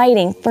of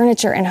lighting,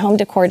 furniture, and home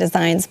decor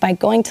designs by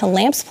going to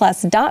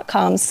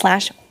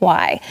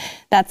lampsplus.com/why.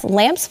 That's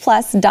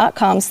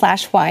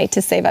lampsplus.com/why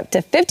to save up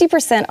to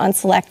 50% on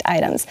select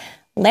items.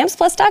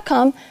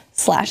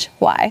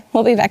 lampsplus.com/why.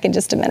 We'll be back in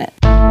just a minute.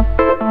 I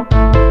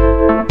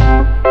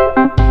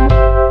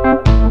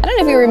don't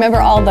know if you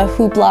remember all the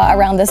hoopla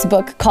around this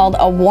book called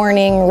A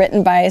Warning,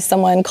 written by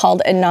someone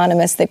called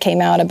Anonymous, that came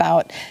out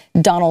about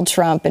Donald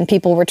Trump, and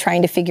people were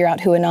trying to figure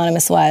out who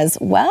Anonymous was.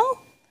 Well,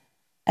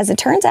 as it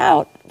turns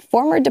out,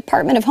 former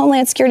Department of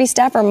Homeland Security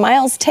staffer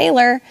Miles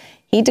Taylor,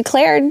 he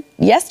declared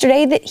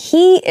yesterday that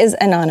he is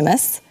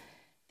anonymous.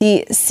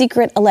 The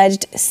secret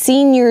alleged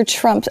senior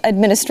Trump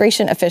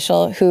administration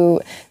official who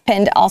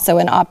penned also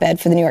an op-ed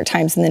for the New York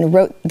Times and then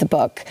wrote the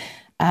book,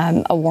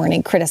 A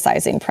Warning,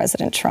 criticizing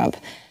President Trump.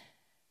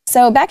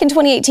 So back in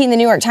 2018, the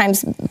New York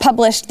Times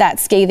published that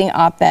scathing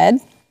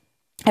op-ed.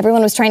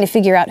 Everyone was trying to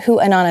figure out who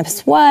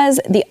Anonymous was.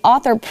 The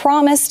author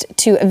promised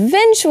to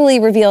eventually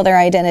reveal their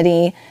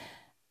identity.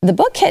 The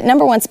book hit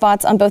 #1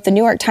 spots on both the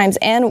New York Times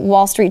and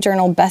Wall Street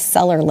Journal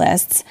bestseller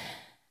lists.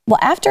 Well,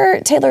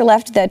 after Taylor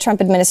left the Trump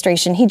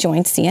administration, he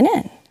joined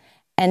CNN.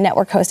 And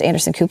network host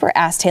Anderson Cooper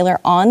asked Taylor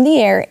on the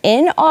air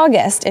in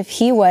August if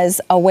he was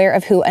aware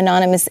of who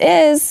Anonymous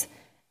is.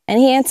 And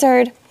he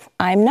answered,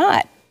 "I'm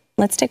not."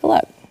 Let's take a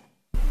look.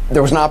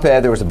 There was an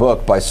op-ed, there was a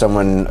book by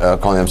someone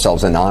calling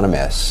themselves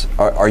Anonymous.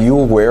 Are you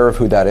aware of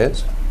who that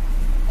is?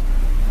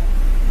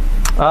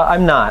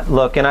 I'm not.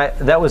 Look, and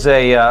that was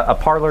a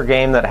parlor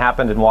game that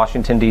happened in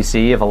Washington,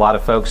 D.C. of a lot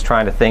of folks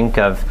trying to think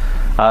of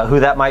who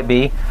that might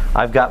be.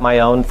 I've got my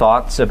own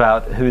thoughts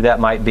about who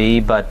that might be,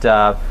 but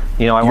I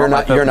want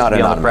my focus to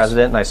be on the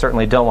president, and I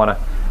certainly don't want to.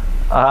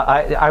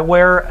 I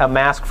wear a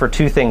mask for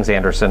two things,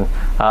 Anderson: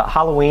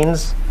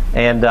 Halloweens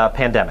and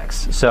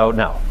pandemics. So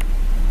no.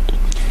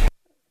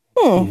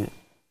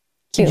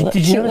 Did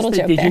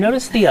you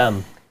notice the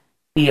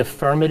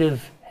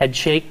affirmative head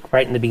shake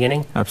right in the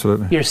beginning?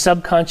 Absolutely. Your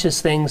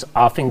subconscious things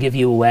often give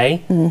you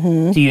away.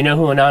 Mm-hmm. Do you know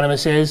who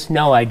Anonymous is?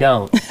 No, I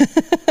don't.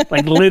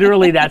 Like,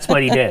 literally, that's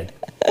what he did.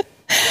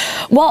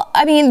 Well,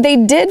 I mean, they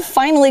did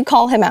finally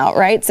call him out,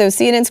 right? So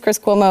CNN's Chris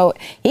Cuomo,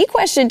 he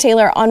questioned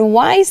Taylor on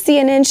why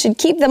CNN should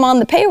keep them on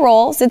the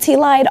payroll since he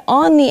lied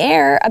on the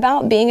air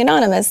about being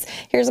anonymous.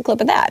 Here's a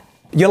clip of that.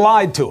 You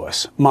lied to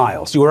us,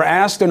 Miles. You were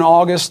asked in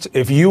August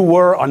if you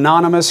were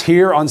anonymous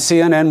here on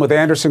CNN with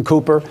Anderson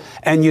Cooper,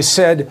 and you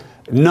said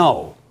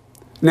no.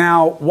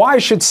 Now, why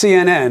should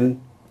CNN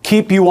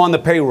keep you on the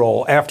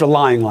payroll after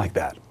lying like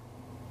that?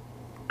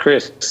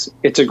 Chris,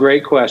 it's a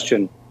great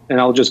question,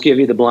 and I'll just give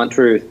you the blunt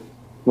truth.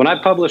 When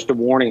I published A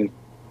Warning,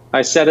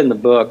 I said in the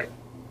book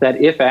that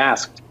if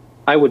asked,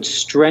 I would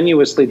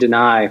strenuously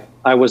deny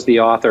I was the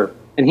author.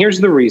 And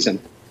here's the reason.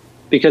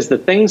 Because the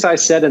things I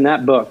said in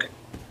that book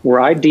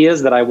were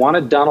ideas that I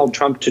wanted Donald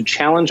Trump to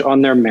challenge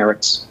on their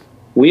merits.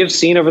 We have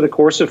seen over the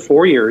course of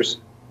 4 years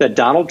that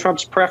Donald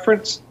Trump's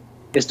preference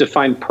is to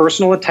find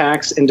personal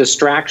attacks and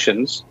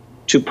distractions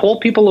to pull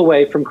people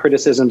away from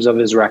criticisms of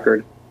his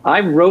record.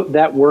 I wrote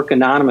that work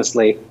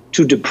anonymously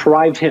to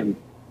deprive him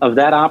of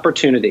that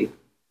opportunity.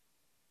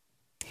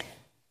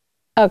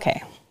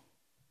 Okay.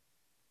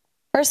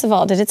 First of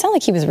all, did it sound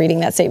like he was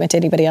reading that statement to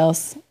anybody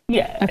else?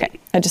 Yeah. Okay.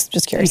 I'm just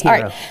curious. A hero.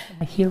 All right.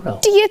 A hero.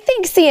 Do you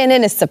think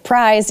CNN is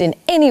surprised in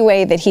any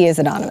way that he is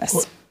anonymous?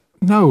 Well,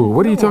 no.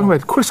 What are you talking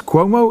about? Chris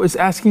Cuomo is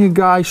asking a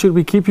guy, should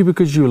we keep you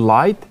because you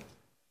lied?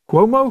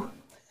 Cuomo?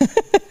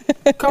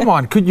 Come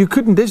on,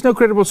 there's no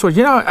credible source.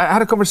 You know, I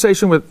had a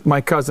conversation with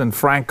my cousin,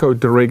 Franco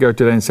Dorigo,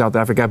 today in South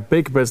Africa,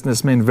 big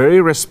businessman, very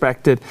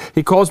respected.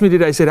 He calls me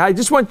today, said, I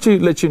just want to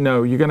let you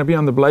know, you're going to be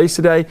on the Blaze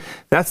today.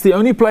 That's the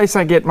only place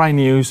I get my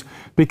news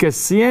because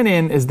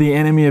CNN is the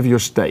enemy of your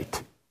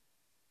state.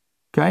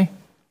 Okay?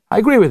 I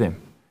agree with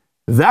him.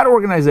 That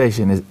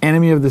organization is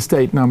enemy of the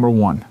state, number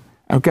one.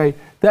 Okay?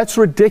 That's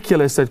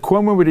ridiculous that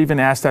Cuomo would even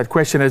ask that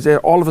question. As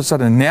all of a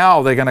sudden,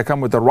 now they're going to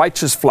come with the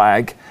righteous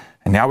flag.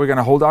 And now we're going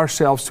to hold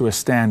ourselves to a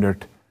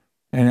standard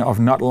of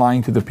not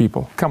lying to the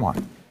people. Come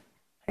on.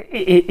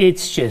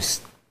 It's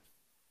just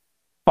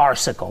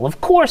farcical. Of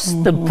course,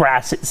 the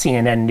brass at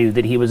CNN knew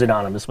that he was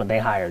anonymous when they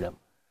hired him.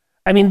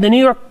 I mean, the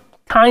New York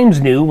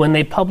Times knew when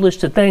they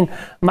published the thing.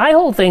 My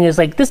whole thing is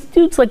like, this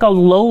dude's like a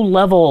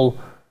low-level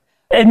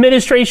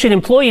administration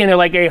employee, and they're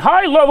like a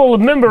high-level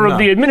member of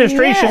the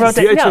administration. Yes.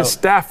 DHS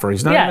staffer.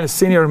 He's not even a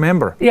senior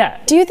member. Yeah.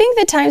 Do you think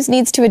the Times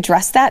needs to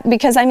address that?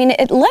 Because, I mean,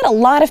 it led a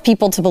lot of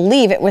people to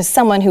believe it was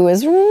someone who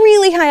was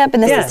really high up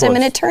in the system,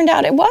 and it turned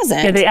out it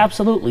wasn't. Yeah, they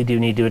absolutely do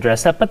need to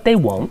address that, but they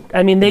won't.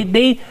 I mean,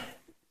 they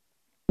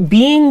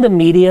being the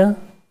media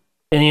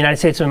in the United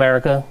States of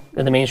America,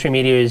 and the mainstream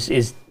media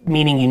is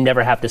meaning you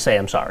never have to say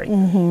I'm sorry.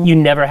 You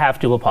never have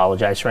to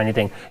apologize for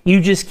anything. You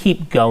just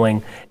keep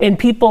going. And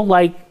people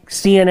like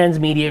CNN's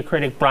media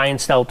critic, Brian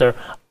Stelter,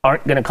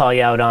 aren't going to call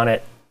you out on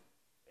it,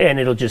 and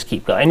it'll just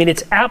keep going. I mean,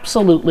 it's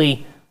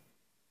absolutely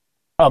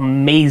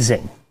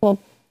amazing. Well,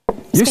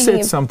 you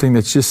said something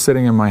that's just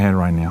sitting in my head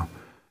right now.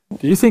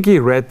 Do you think he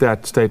read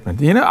that statement?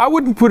 You know, I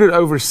wouldn't put it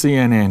over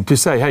CNN to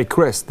say, hey,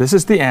 Chris, this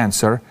is the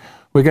answer.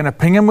 We're going to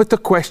ping him with the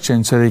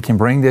question so they can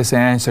bring this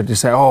answer to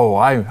say, oh,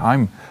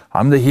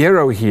 I'm the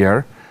hero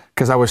here.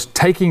 Because I was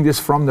taking this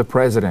from the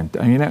president.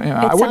 I mean,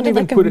 I wouldn't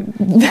even put it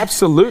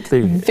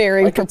absolutely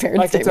very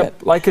prepared statement.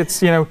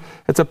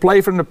 It's a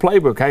play from the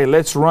playbook. Hey,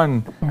 let's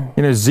run,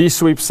 Z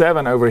Sweep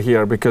 7 over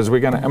here because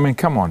we're gonna. I mean,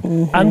 come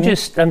on. I'm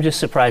just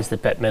surprised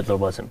that Bette Midler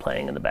wasn't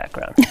playing in the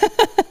background.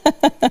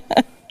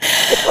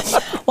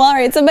 Well, all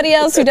right, somebody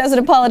else who doesn't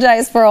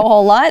apologize for a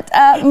whole lot,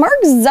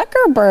 Mark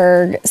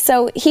Zuckerberg.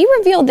 So he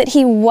revealed that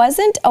he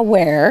wasn't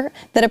aware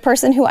that a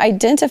person who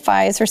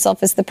identifies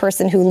herself as the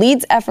person who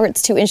leads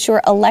efforts to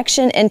ensure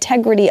election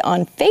integrity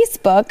on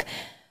Facebook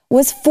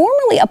was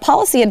formerly a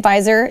policy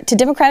advisor to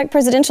Democratic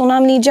presidential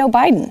nominee Joe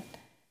Biden.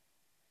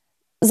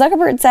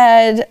 Zuckerberg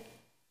said,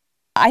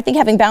 I think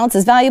having balance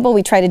is valuable.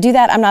 We try to do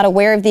that. I'm not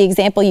aware of the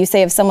example you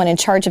say of someone in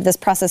charge of this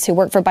process who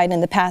worked for Biden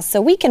in the past,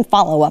 so we can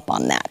follow up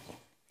on that.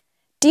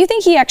 Do you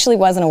think he actually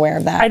wasn't aware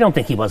of that? I don't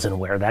think he wasn't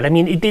aware of that. I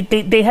mean,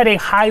 they had a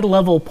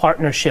high-level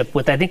partnership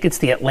with, I think it's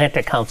the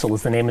Atlantic Council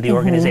is the name of the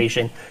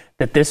organization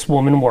that this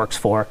woman works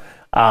for.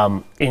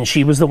 And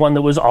she was the one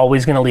that was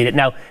always going to lead it.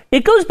 Now,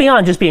 it goes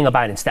beyond just being a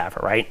Biden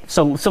staffer, right?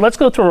 So let's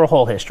go through her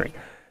whole history.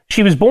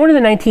 She was born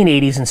in the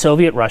 1980s in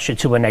Soviet Russia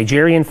to a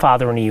Nigerian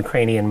father and a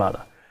Ukrainian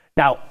mother.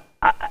 Now,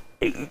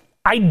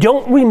 I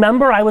don't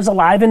remember, I was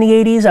alive in the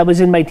 80s, I was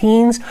in my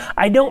teens.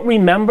 I don't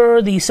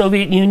remember the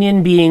Soviet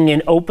Union being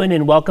an open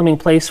and welcoming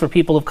place for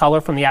people of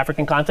color from the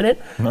African continent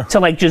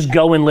to like just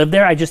go and live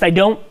there. I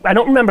don't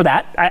remember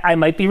that. I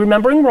might be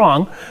remembering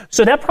wrong.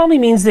 So that probably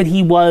means that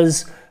he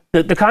was,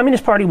 the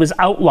Communist Party was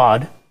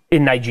outlawed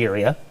in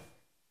Nigeria.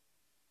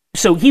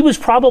 So he was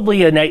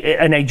probably a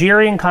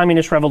Nigerian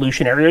communist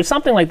revolutionary or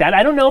something like that.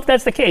 I don't know if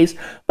that's the case,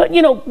 but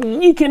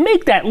you can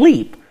make that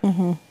leap.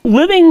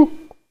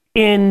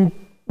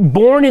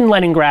 Born in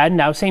Leningrad,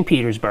 now St.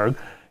 Petersburg,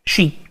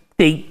 she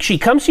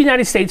comes to the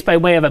United States by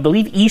way of, I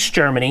believe, East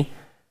Germany,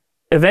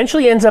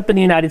 eventually ends up in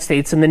the United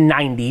States in the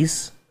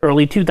 90s,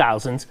 early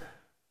 2000s.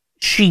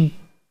 She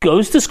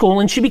goes to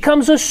school and she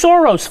becomes a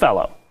Soros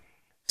Fellow.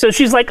 So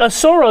she's like a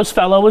Soros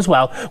Fellow as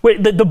well.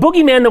 The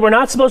boogeyman that we're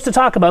not supposed to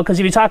talk about, because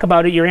if you talk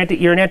about it, you're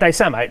an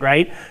anti-Semite,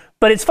 right?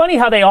 But it's funny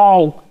how they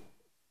all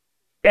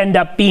end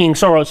up being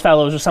Soros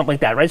Fellows or something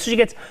like that, right? So she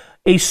gets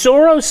a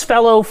Soros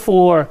Fellow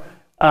for...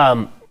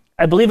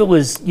 I believe it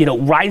was,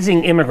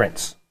 rising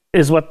immigrants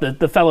is what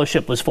the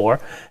fellowship was for.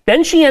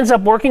 Then she ends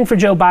up working for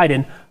Joe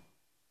Biden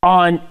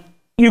on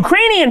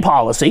Ukrainian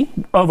policy,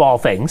 of all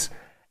things.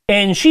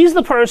 And she's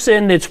the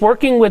person that's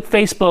working with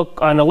Facebook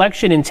on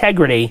election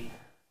integrity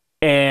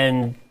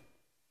and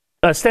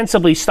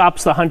ostensibly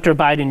stops the Hunter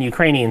Biden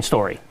Ukrainian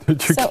story.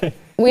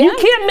 You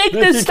can't make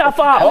this stuff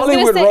up.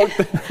 Hollywood wrote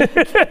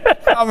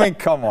I mean,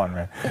 come on,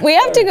 man. We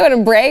have to go to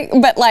break,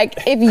 but like,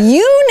 if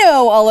you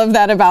know all of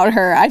that about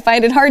her, I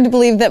find it hard to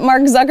believe that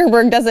Mark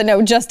Zuckerberg doesn't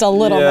know just a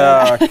little bit.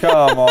 Yeah,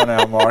 come on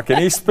now, Mark. And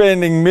he's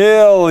spending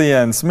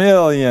millions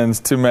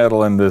to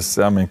meddle in this.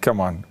 I mean, come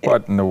on.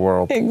 What in the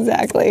world?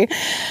 Exactly.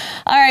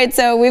 All right,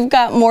 so we've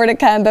got more to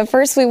come, but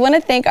first we want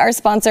to thank our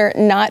sponsor,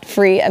 Not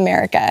Free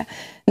America.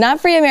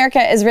 Not Free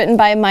America is written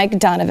by Mike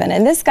Donovan,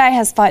 and this guy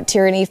has fought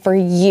tyranny for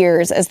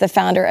years as the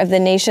founder of the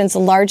nation's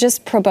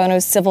largest pro bono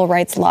civil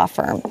rights law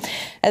firm.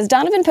 As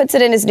Donovan puts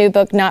it in his new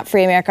book, Not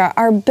Free America,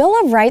 our Bill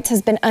of Rights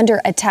has been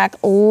under attack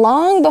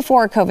long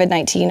before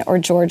COVID-19 or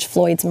George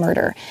Floyd's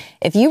murder.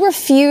 If you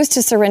refuse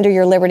to surrender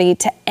your liberty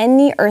to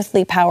any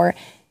earthly power,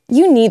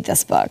 you need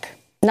this book.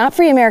 Not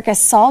Free America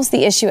solves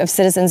the issue of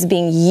citizens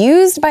being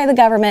used by the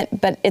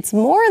government, but it's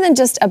more than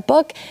just a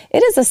book.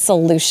 It is a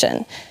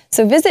solution.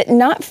 So visit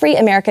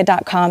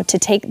notfreeamerica.com to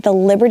take the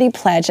Liberty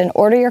Pledge and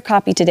order your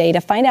copy today to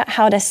find out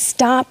how to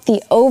stop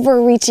the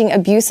overreaching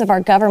abuse of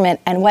our government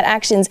and what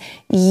actions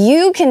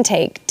you can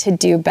take to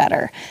do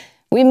better.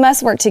 We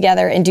must work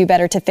together and do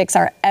better to fix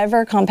our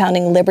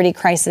ever-compounding liberty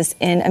crisis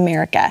in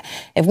America.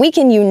 If we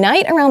can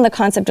unite around the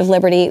concept of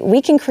liberty,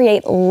 we can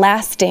create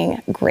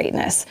lasting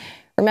greatness.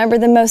 Remember,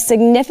 the most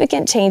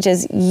significant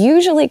changes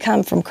usually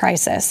come from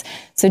crisis.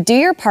 So do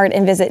your part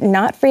and visit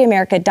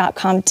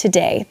notfreeamerica.com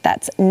today.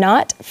 That's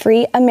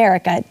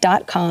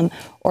notfreeamerica.com.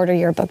 Order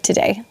your book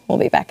today. We'll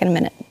be back in a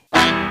minute.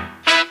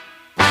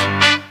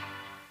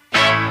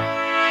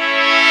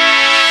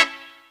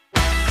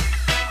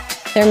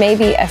 There may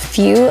be a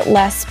few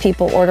less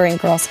people ordering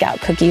Girl Scout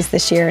cookies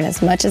this year, and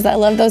as much as I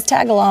love those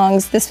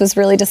tag-alongs, this was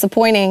really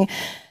disappointing.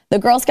 The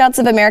Girl Scouts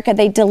of America,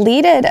 they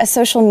deleted a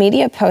social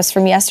media post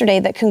from yesterday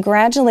that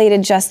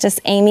congratulated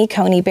Justice Amy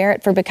Coney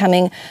Barrett for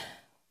becoming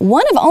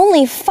one of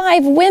only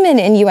 5 women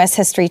in U.S.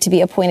 history to be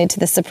appointed to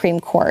the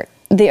Supreme Court.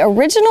 The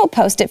original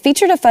post, it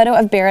featured a photo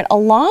of Barrett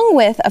along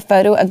with a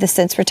photo of the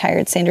since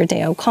retired Sandra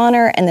Day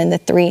O'Connor and then the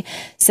 3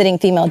 sitting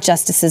female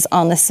justices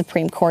on the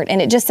Supreme Court.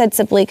 And it just said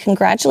simply,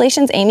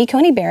 congratulations, Amy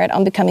Coney Barrett,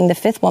 on becoming the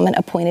 5th woman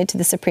appointed to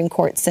the Supreme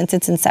Court since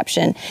its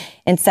inception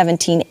in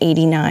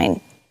 1789.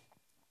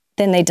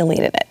 Then they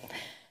deleted it.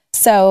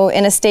 So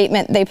in a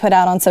statement they put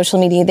out on social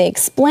media, they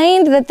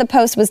explained that the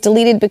post was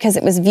deleted because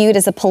it was viewed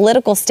as a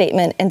political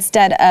statement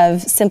instead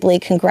of simply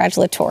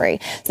congratulatory.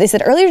 So they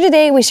said, earlier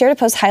today, we shared a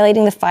post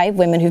highlighting the 5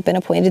 women who've been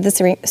appointed to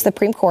the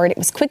Supreme Court. It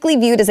was quickly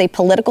viewed as a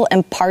political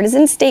and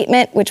partisan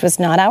statement, which was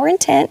not our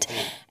intent,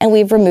 and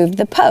we've removed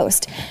the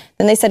post.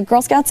 Then they said,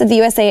 Girl Scouts of the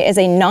USA is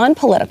a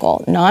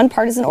non-political,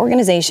 non-partisan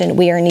organization.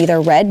 We are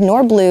neither red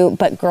nor blue,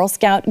 but Girl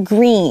Scout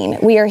green.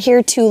 We are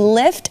here to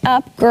lift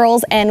up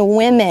girls and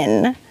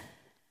women.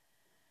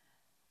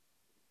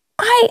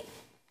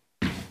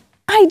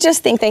 I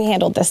just think they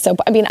handled this so...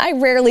 I mean, I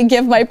rarely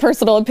give my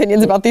personal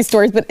opinions about these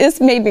stories, but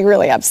this made me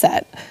really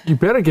upset. You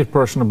better get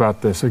personal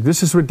about this. Like,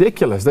 this is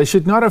ridiculous. They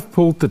should not have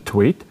pulled the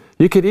tweet.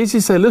 You could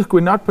easily say, look, we're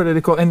not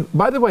political. And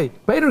by the way,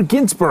 Bader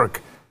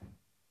Ginsburg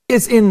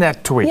is in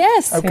that tweet.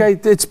 Yes. Okay,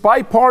 it's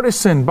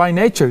bipartisan by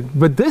nature.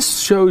 But this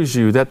shows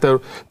you that the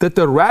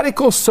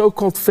radical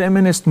so-called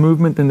feminist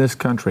movement in this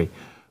country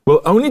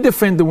will only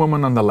defend the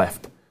woman on the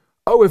left.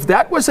 Oh, if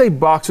that was a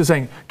box for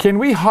saying, can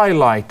we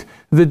highlight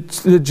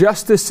the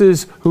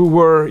justices who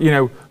were,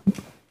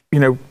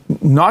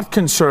 not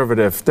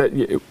conservative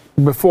that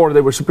before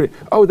they were Supreme?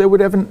 Oh, they would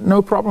have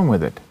no problem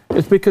with it.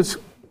 It's because,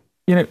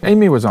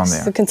 Amy was on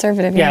there. The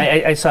conservative.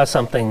 Yeah, I saw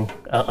something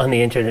on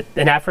the internet.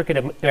 An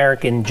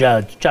African-American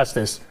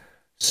justice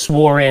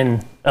swore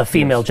in a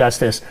female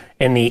justice,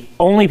 and the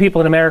only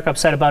people in America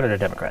upset about it are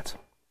Democrats.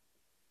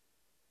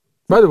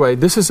 By the way,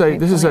 this is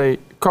a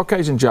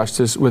Caucasian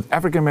justice with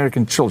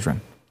African-American children.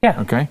 Yeah.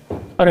 Okay.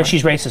 Oh no,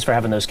 she's racist for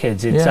having those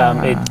kids. It's that's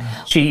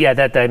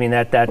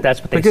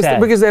what they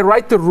said. Because they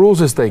write the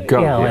rules as they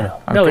go. Yeah, I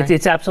know. Okay? No,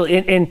 it's absolutely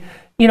and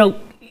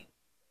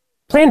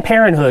Planned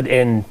Parenthood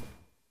and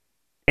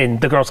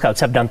the Girl Scouts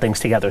have done things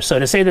together. So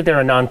to say that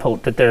they're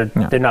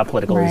they're not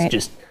political is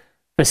just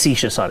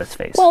facetious on its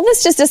face. Well,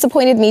 this just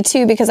disappointed me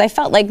too because I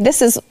felt like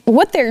this is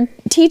what they're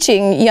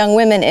teaching young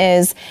women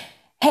is,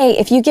 hey,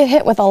 if you get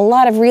hit with a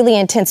lot of really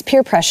intense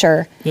peer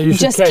pressure,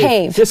 just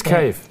cave. Just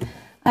cave.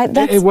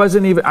 It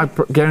wasn't even, I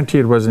guarantee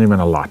it wasn't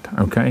even a lot,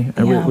 okay?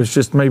 It was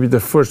just maybe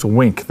the first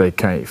wink they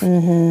cave.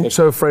 Mm-hmm. They're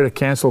so afraid of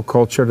cancel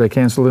culture, they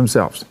cancel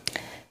themselves.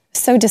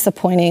 So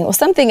disappointing. Well,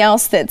 something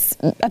else that's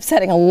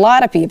upsetting a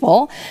lot of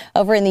people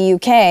over in the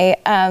UK,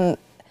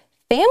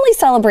 family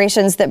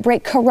celebrations that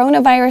break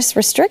coronavirus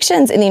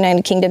restrictions in the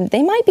United Kingdom,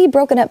 they might be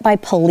broken up by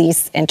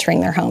police entering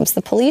their homes.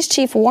 The police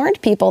chief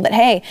warned people that,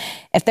 hey,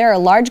 if there are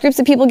large groups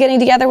of people getting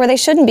together where they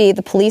shouldn't be,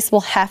 the police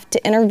will have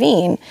to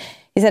intervene.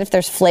 He said if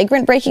there's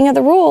flagrant breaking of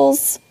the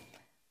rules,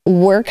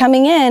 we're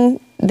coming in.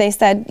 They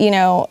said,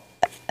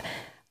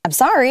 I'm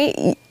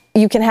sorry,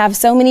 you can have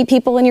so many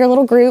people in your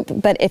little group,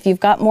 but if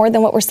you've got more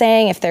than what we're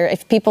saying,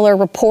 if people are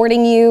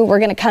reporting you, we're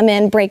going to come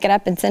in, break it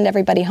up, and send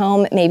everybody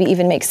home, maybe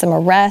even make some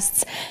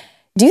arrests.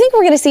 Do you think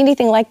we're going to see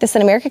anything like this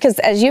in America? Because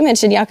as you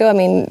mentioned, Jaco, I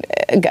mean,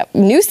 Gavin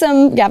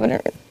Newsom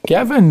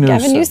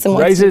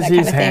raises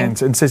his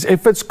hands and says,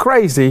 if it's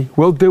crazy,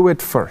 we'll do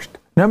it first.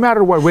 No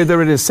matter what,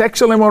 whether it is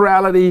sexual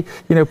immorality,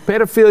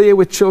 pedophilia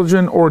with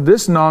children, or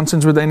this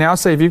nonsense where they now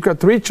say, if you've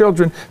got 3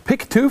 children,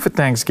 pick 2 for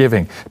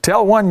Thanksgiving.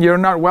 Tell one you're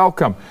not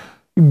welcome.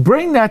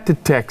 Bring that to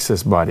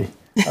Texas, buddy.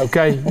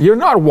 Okay? You're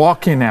not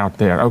walking out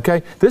there,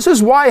 okay? This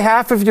is why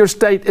half of your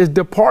state is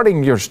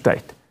departing your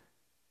state.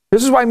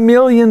 This is why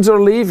millions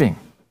are leaving,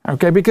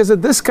 okay? Because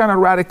of this kind of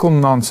radical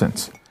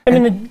nonsense. I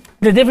mean,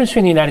 the difference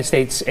between the United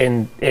States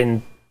and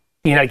the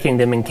United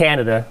Kingdom and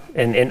Canada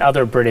and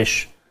other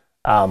British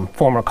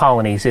former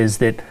colonies is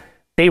that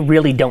they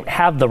really don't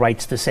have the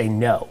rights to say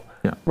no.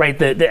 Yeah. Right?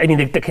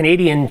 The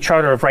Canadian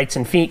Charter of Rights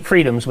and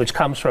Freedoms, which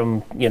comes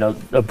from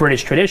a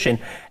British tradition,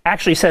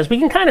 actually says we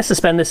can kind of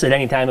suspend this at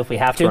any time if we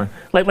have to.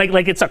 Sorry.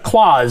 Like it's a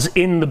clause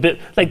in the bill.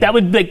 Like that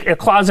would be a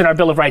clause in our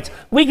Bill of Rights.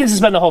 We can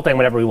suspend the whole thing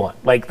whenever we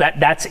want. Like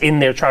that's in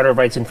their Charter of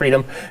Rights and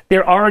Freedom.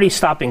 They're already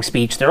stopping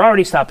speech. They're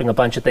already stopping a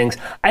bunch of things.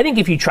 I think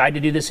if you tried to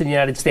do this in the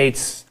United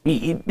States,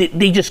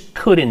 they just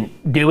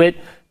couldn't do it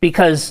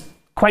because,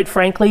 quite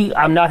frankly,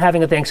 I'm not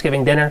having a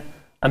Thanksgiving dinner.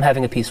 I'm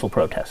having a peaceful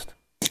protest.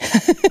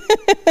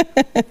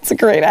 It's a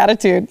great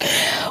attitude.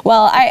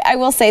 Well, I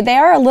will say they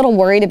are a little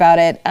worried about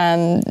it.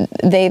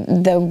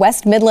 The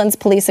West Midlands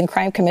Police and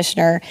Crime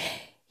Commissioner,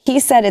 he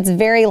said it's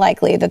very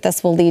likely that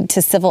this will lead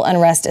to civil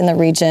unrest in the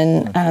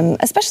region,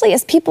 especially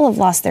as people have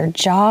lost their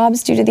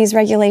jobs due to these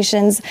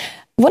regulations.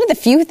 One of the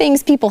few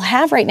things people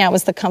have right now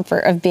is the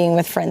comfort of being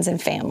with friends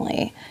and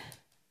family.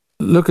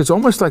 Look, it's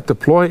almost like the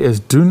ploy is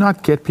do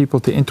not get people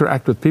to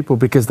interact with people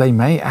because they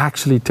may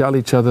actually tell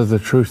each other the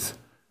truth.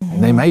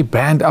 And they may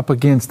band up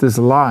against this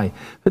lie.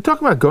 They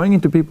talk about going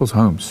into people's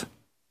homes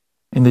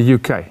in the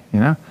UK,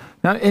 Now,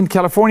 in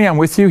California, I'm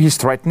with you, he's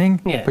threatening,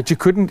 but you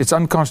couldn't, it's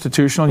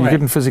unconstitutional, you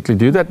couldn't physically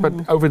do that, but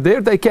over there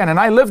they can. And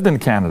I lived in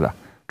Canada.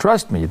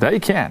 Trust me, they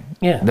can.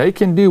 Yeah. They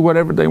can do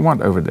whatever they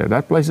want over there.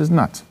 That place is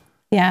nuts.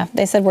 Yeah,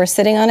 they said we're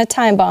sitting on a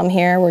time bomb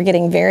here. We're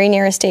getting very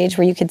near a stage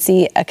where you could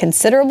see a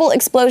considerable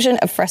explosion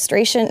of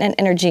frustration and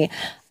energy.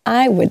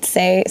 I would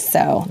say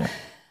so. Yeah.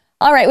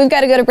 All right, we've got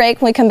to go to break.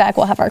 When we come back,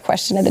 we'll have our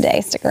question of the day.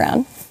 Stick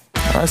around.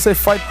 I say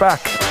fight back.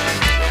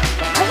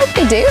 I hope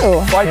they do.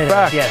 Fight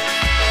back. Yeah.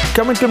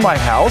 Come into my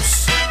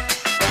house.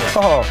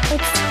 Yeah.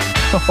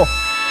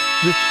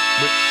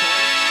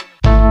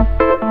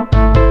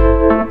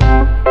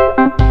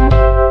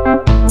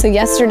 So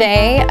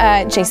yesterday,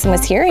 Jason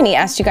was here and he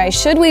asked you guys,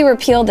 should we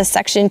repeal the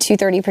Section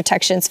 230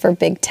 protections for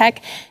big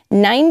tech?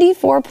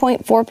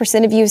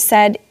 94.4% of you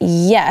said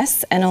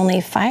yes, and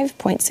only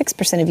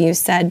 5.6% of you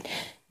said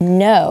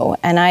no.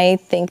 And I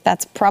think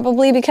that's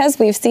probably because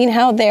we've seen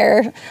how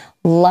they're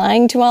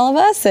lying to all of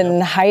us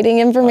and hiding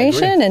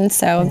information. And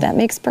so that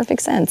makes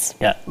perfect sense.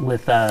 Yeah,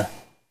 with, I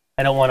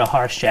don't want to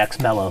harsh Jack's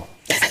mellow,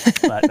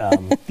 but I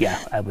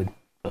would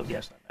vote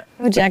yes on that.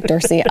 Oh, Jack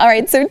Dorsey. All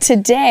right, so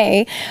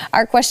today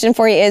our question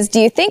for you is,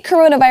 do you think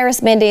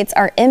coronavirus mandates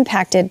are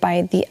impacted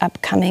by the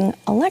upcoming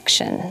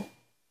election?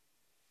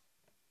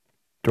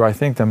 Do I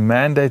think the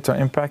mandates are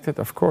impacted?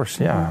 Of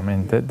course, yeah. I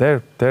mean,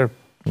 they're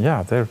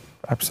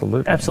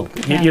absolutely.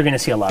 Absolutely. Yeah. You're going to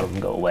see a lot of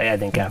them go away, I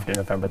think, after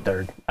November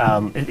 3rd,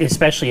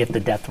 especially if the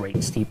death rate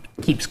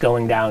keeps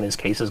going down as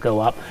cases go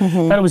up. I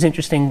thought it was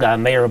interesting.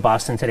 Mayor of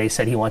Boston today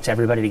said he wants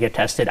everybody to get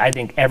tested. I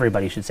think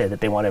everybody should say that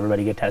they want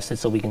everybody to get tested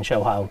so we can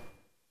show how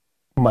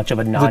much of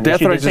a non-issue the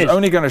death rate is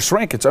only going to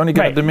shrink. It's only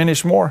going to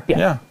diminish more.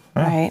 Yeah.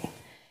 Right.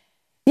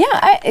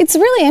 Yeah, it's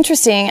really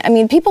interesting. I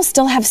mean, people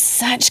still have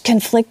such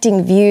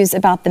conflicting views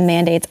about the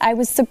mandates. I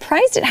was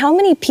surprised at how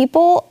many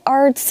people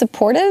are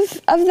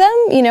supportive of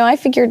them. I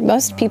figured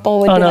most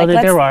people would be like,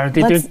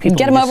 let's get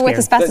them over with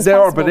as fast as possible.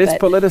 There are, but it's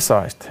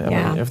politicized. I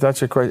mean, if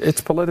that's your question, it's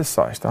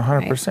politicized,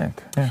 100%. Right.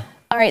 Yeah.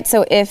 All right,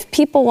 so if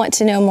people want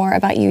to know more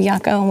about you,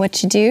 Jaco, and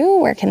what you do,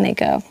 where can they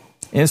go?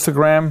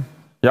 Instagram,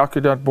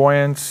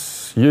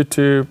 Jaco.Booyens,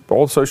 YouTube,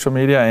 all social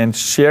media, and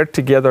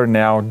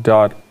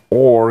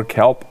sharetogethernow.org.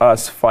 Help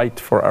us fight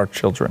for our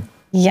children.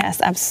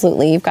 Yes,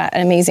 absolutely. You've got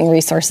amazing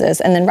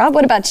resources. And then, Rob,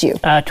 what about you?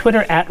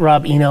 Twitter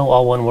 @RobEno,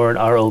 all one word,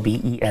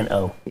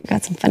 ROBENO. You've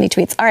got some funny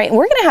tweets. All right,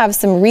 we're going to have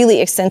some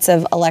really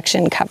extensive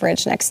election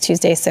coverage next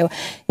Tuesday, so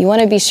you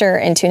want to be sure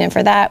and tune in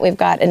for that. We've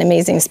got an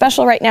amazing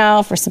special right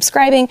now for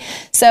subscribing,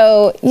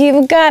 so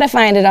you've got to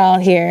find it all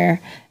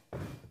here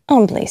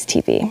on Blaze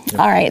TV.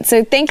 All right,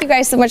 so thank you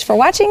guys so much for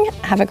watching.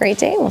 Have a great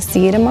day. We'll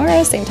see you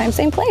tomorrow, same time,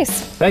 same place.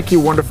 Thank you,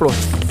 wonderful.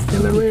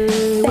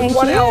 Thank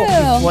you.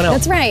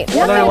 That's right.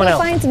 Now I'm going to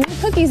find some new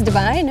cookies to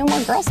buy. No more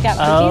Girl Scout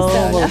cookies.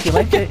 Well, if you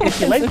like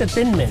the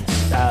Thin Mint,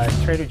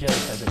 Trader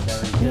Joe's has a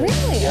very good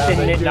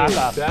Thin Mint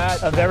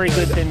knockoff. A very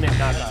good Thin Mint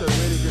knockoff.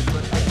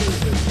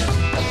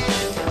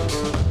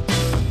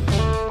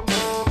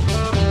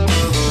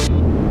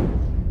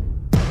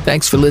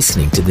 Thanks for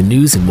listening to the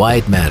news and why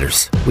it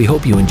matters. We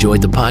hope you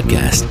enjoyed the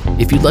podcast.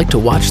 If you'd like to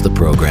watch the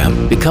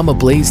program, become a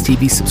Blaze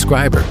TV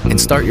subscriber and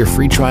start your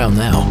free trial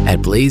now at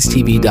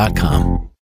blazetv.com.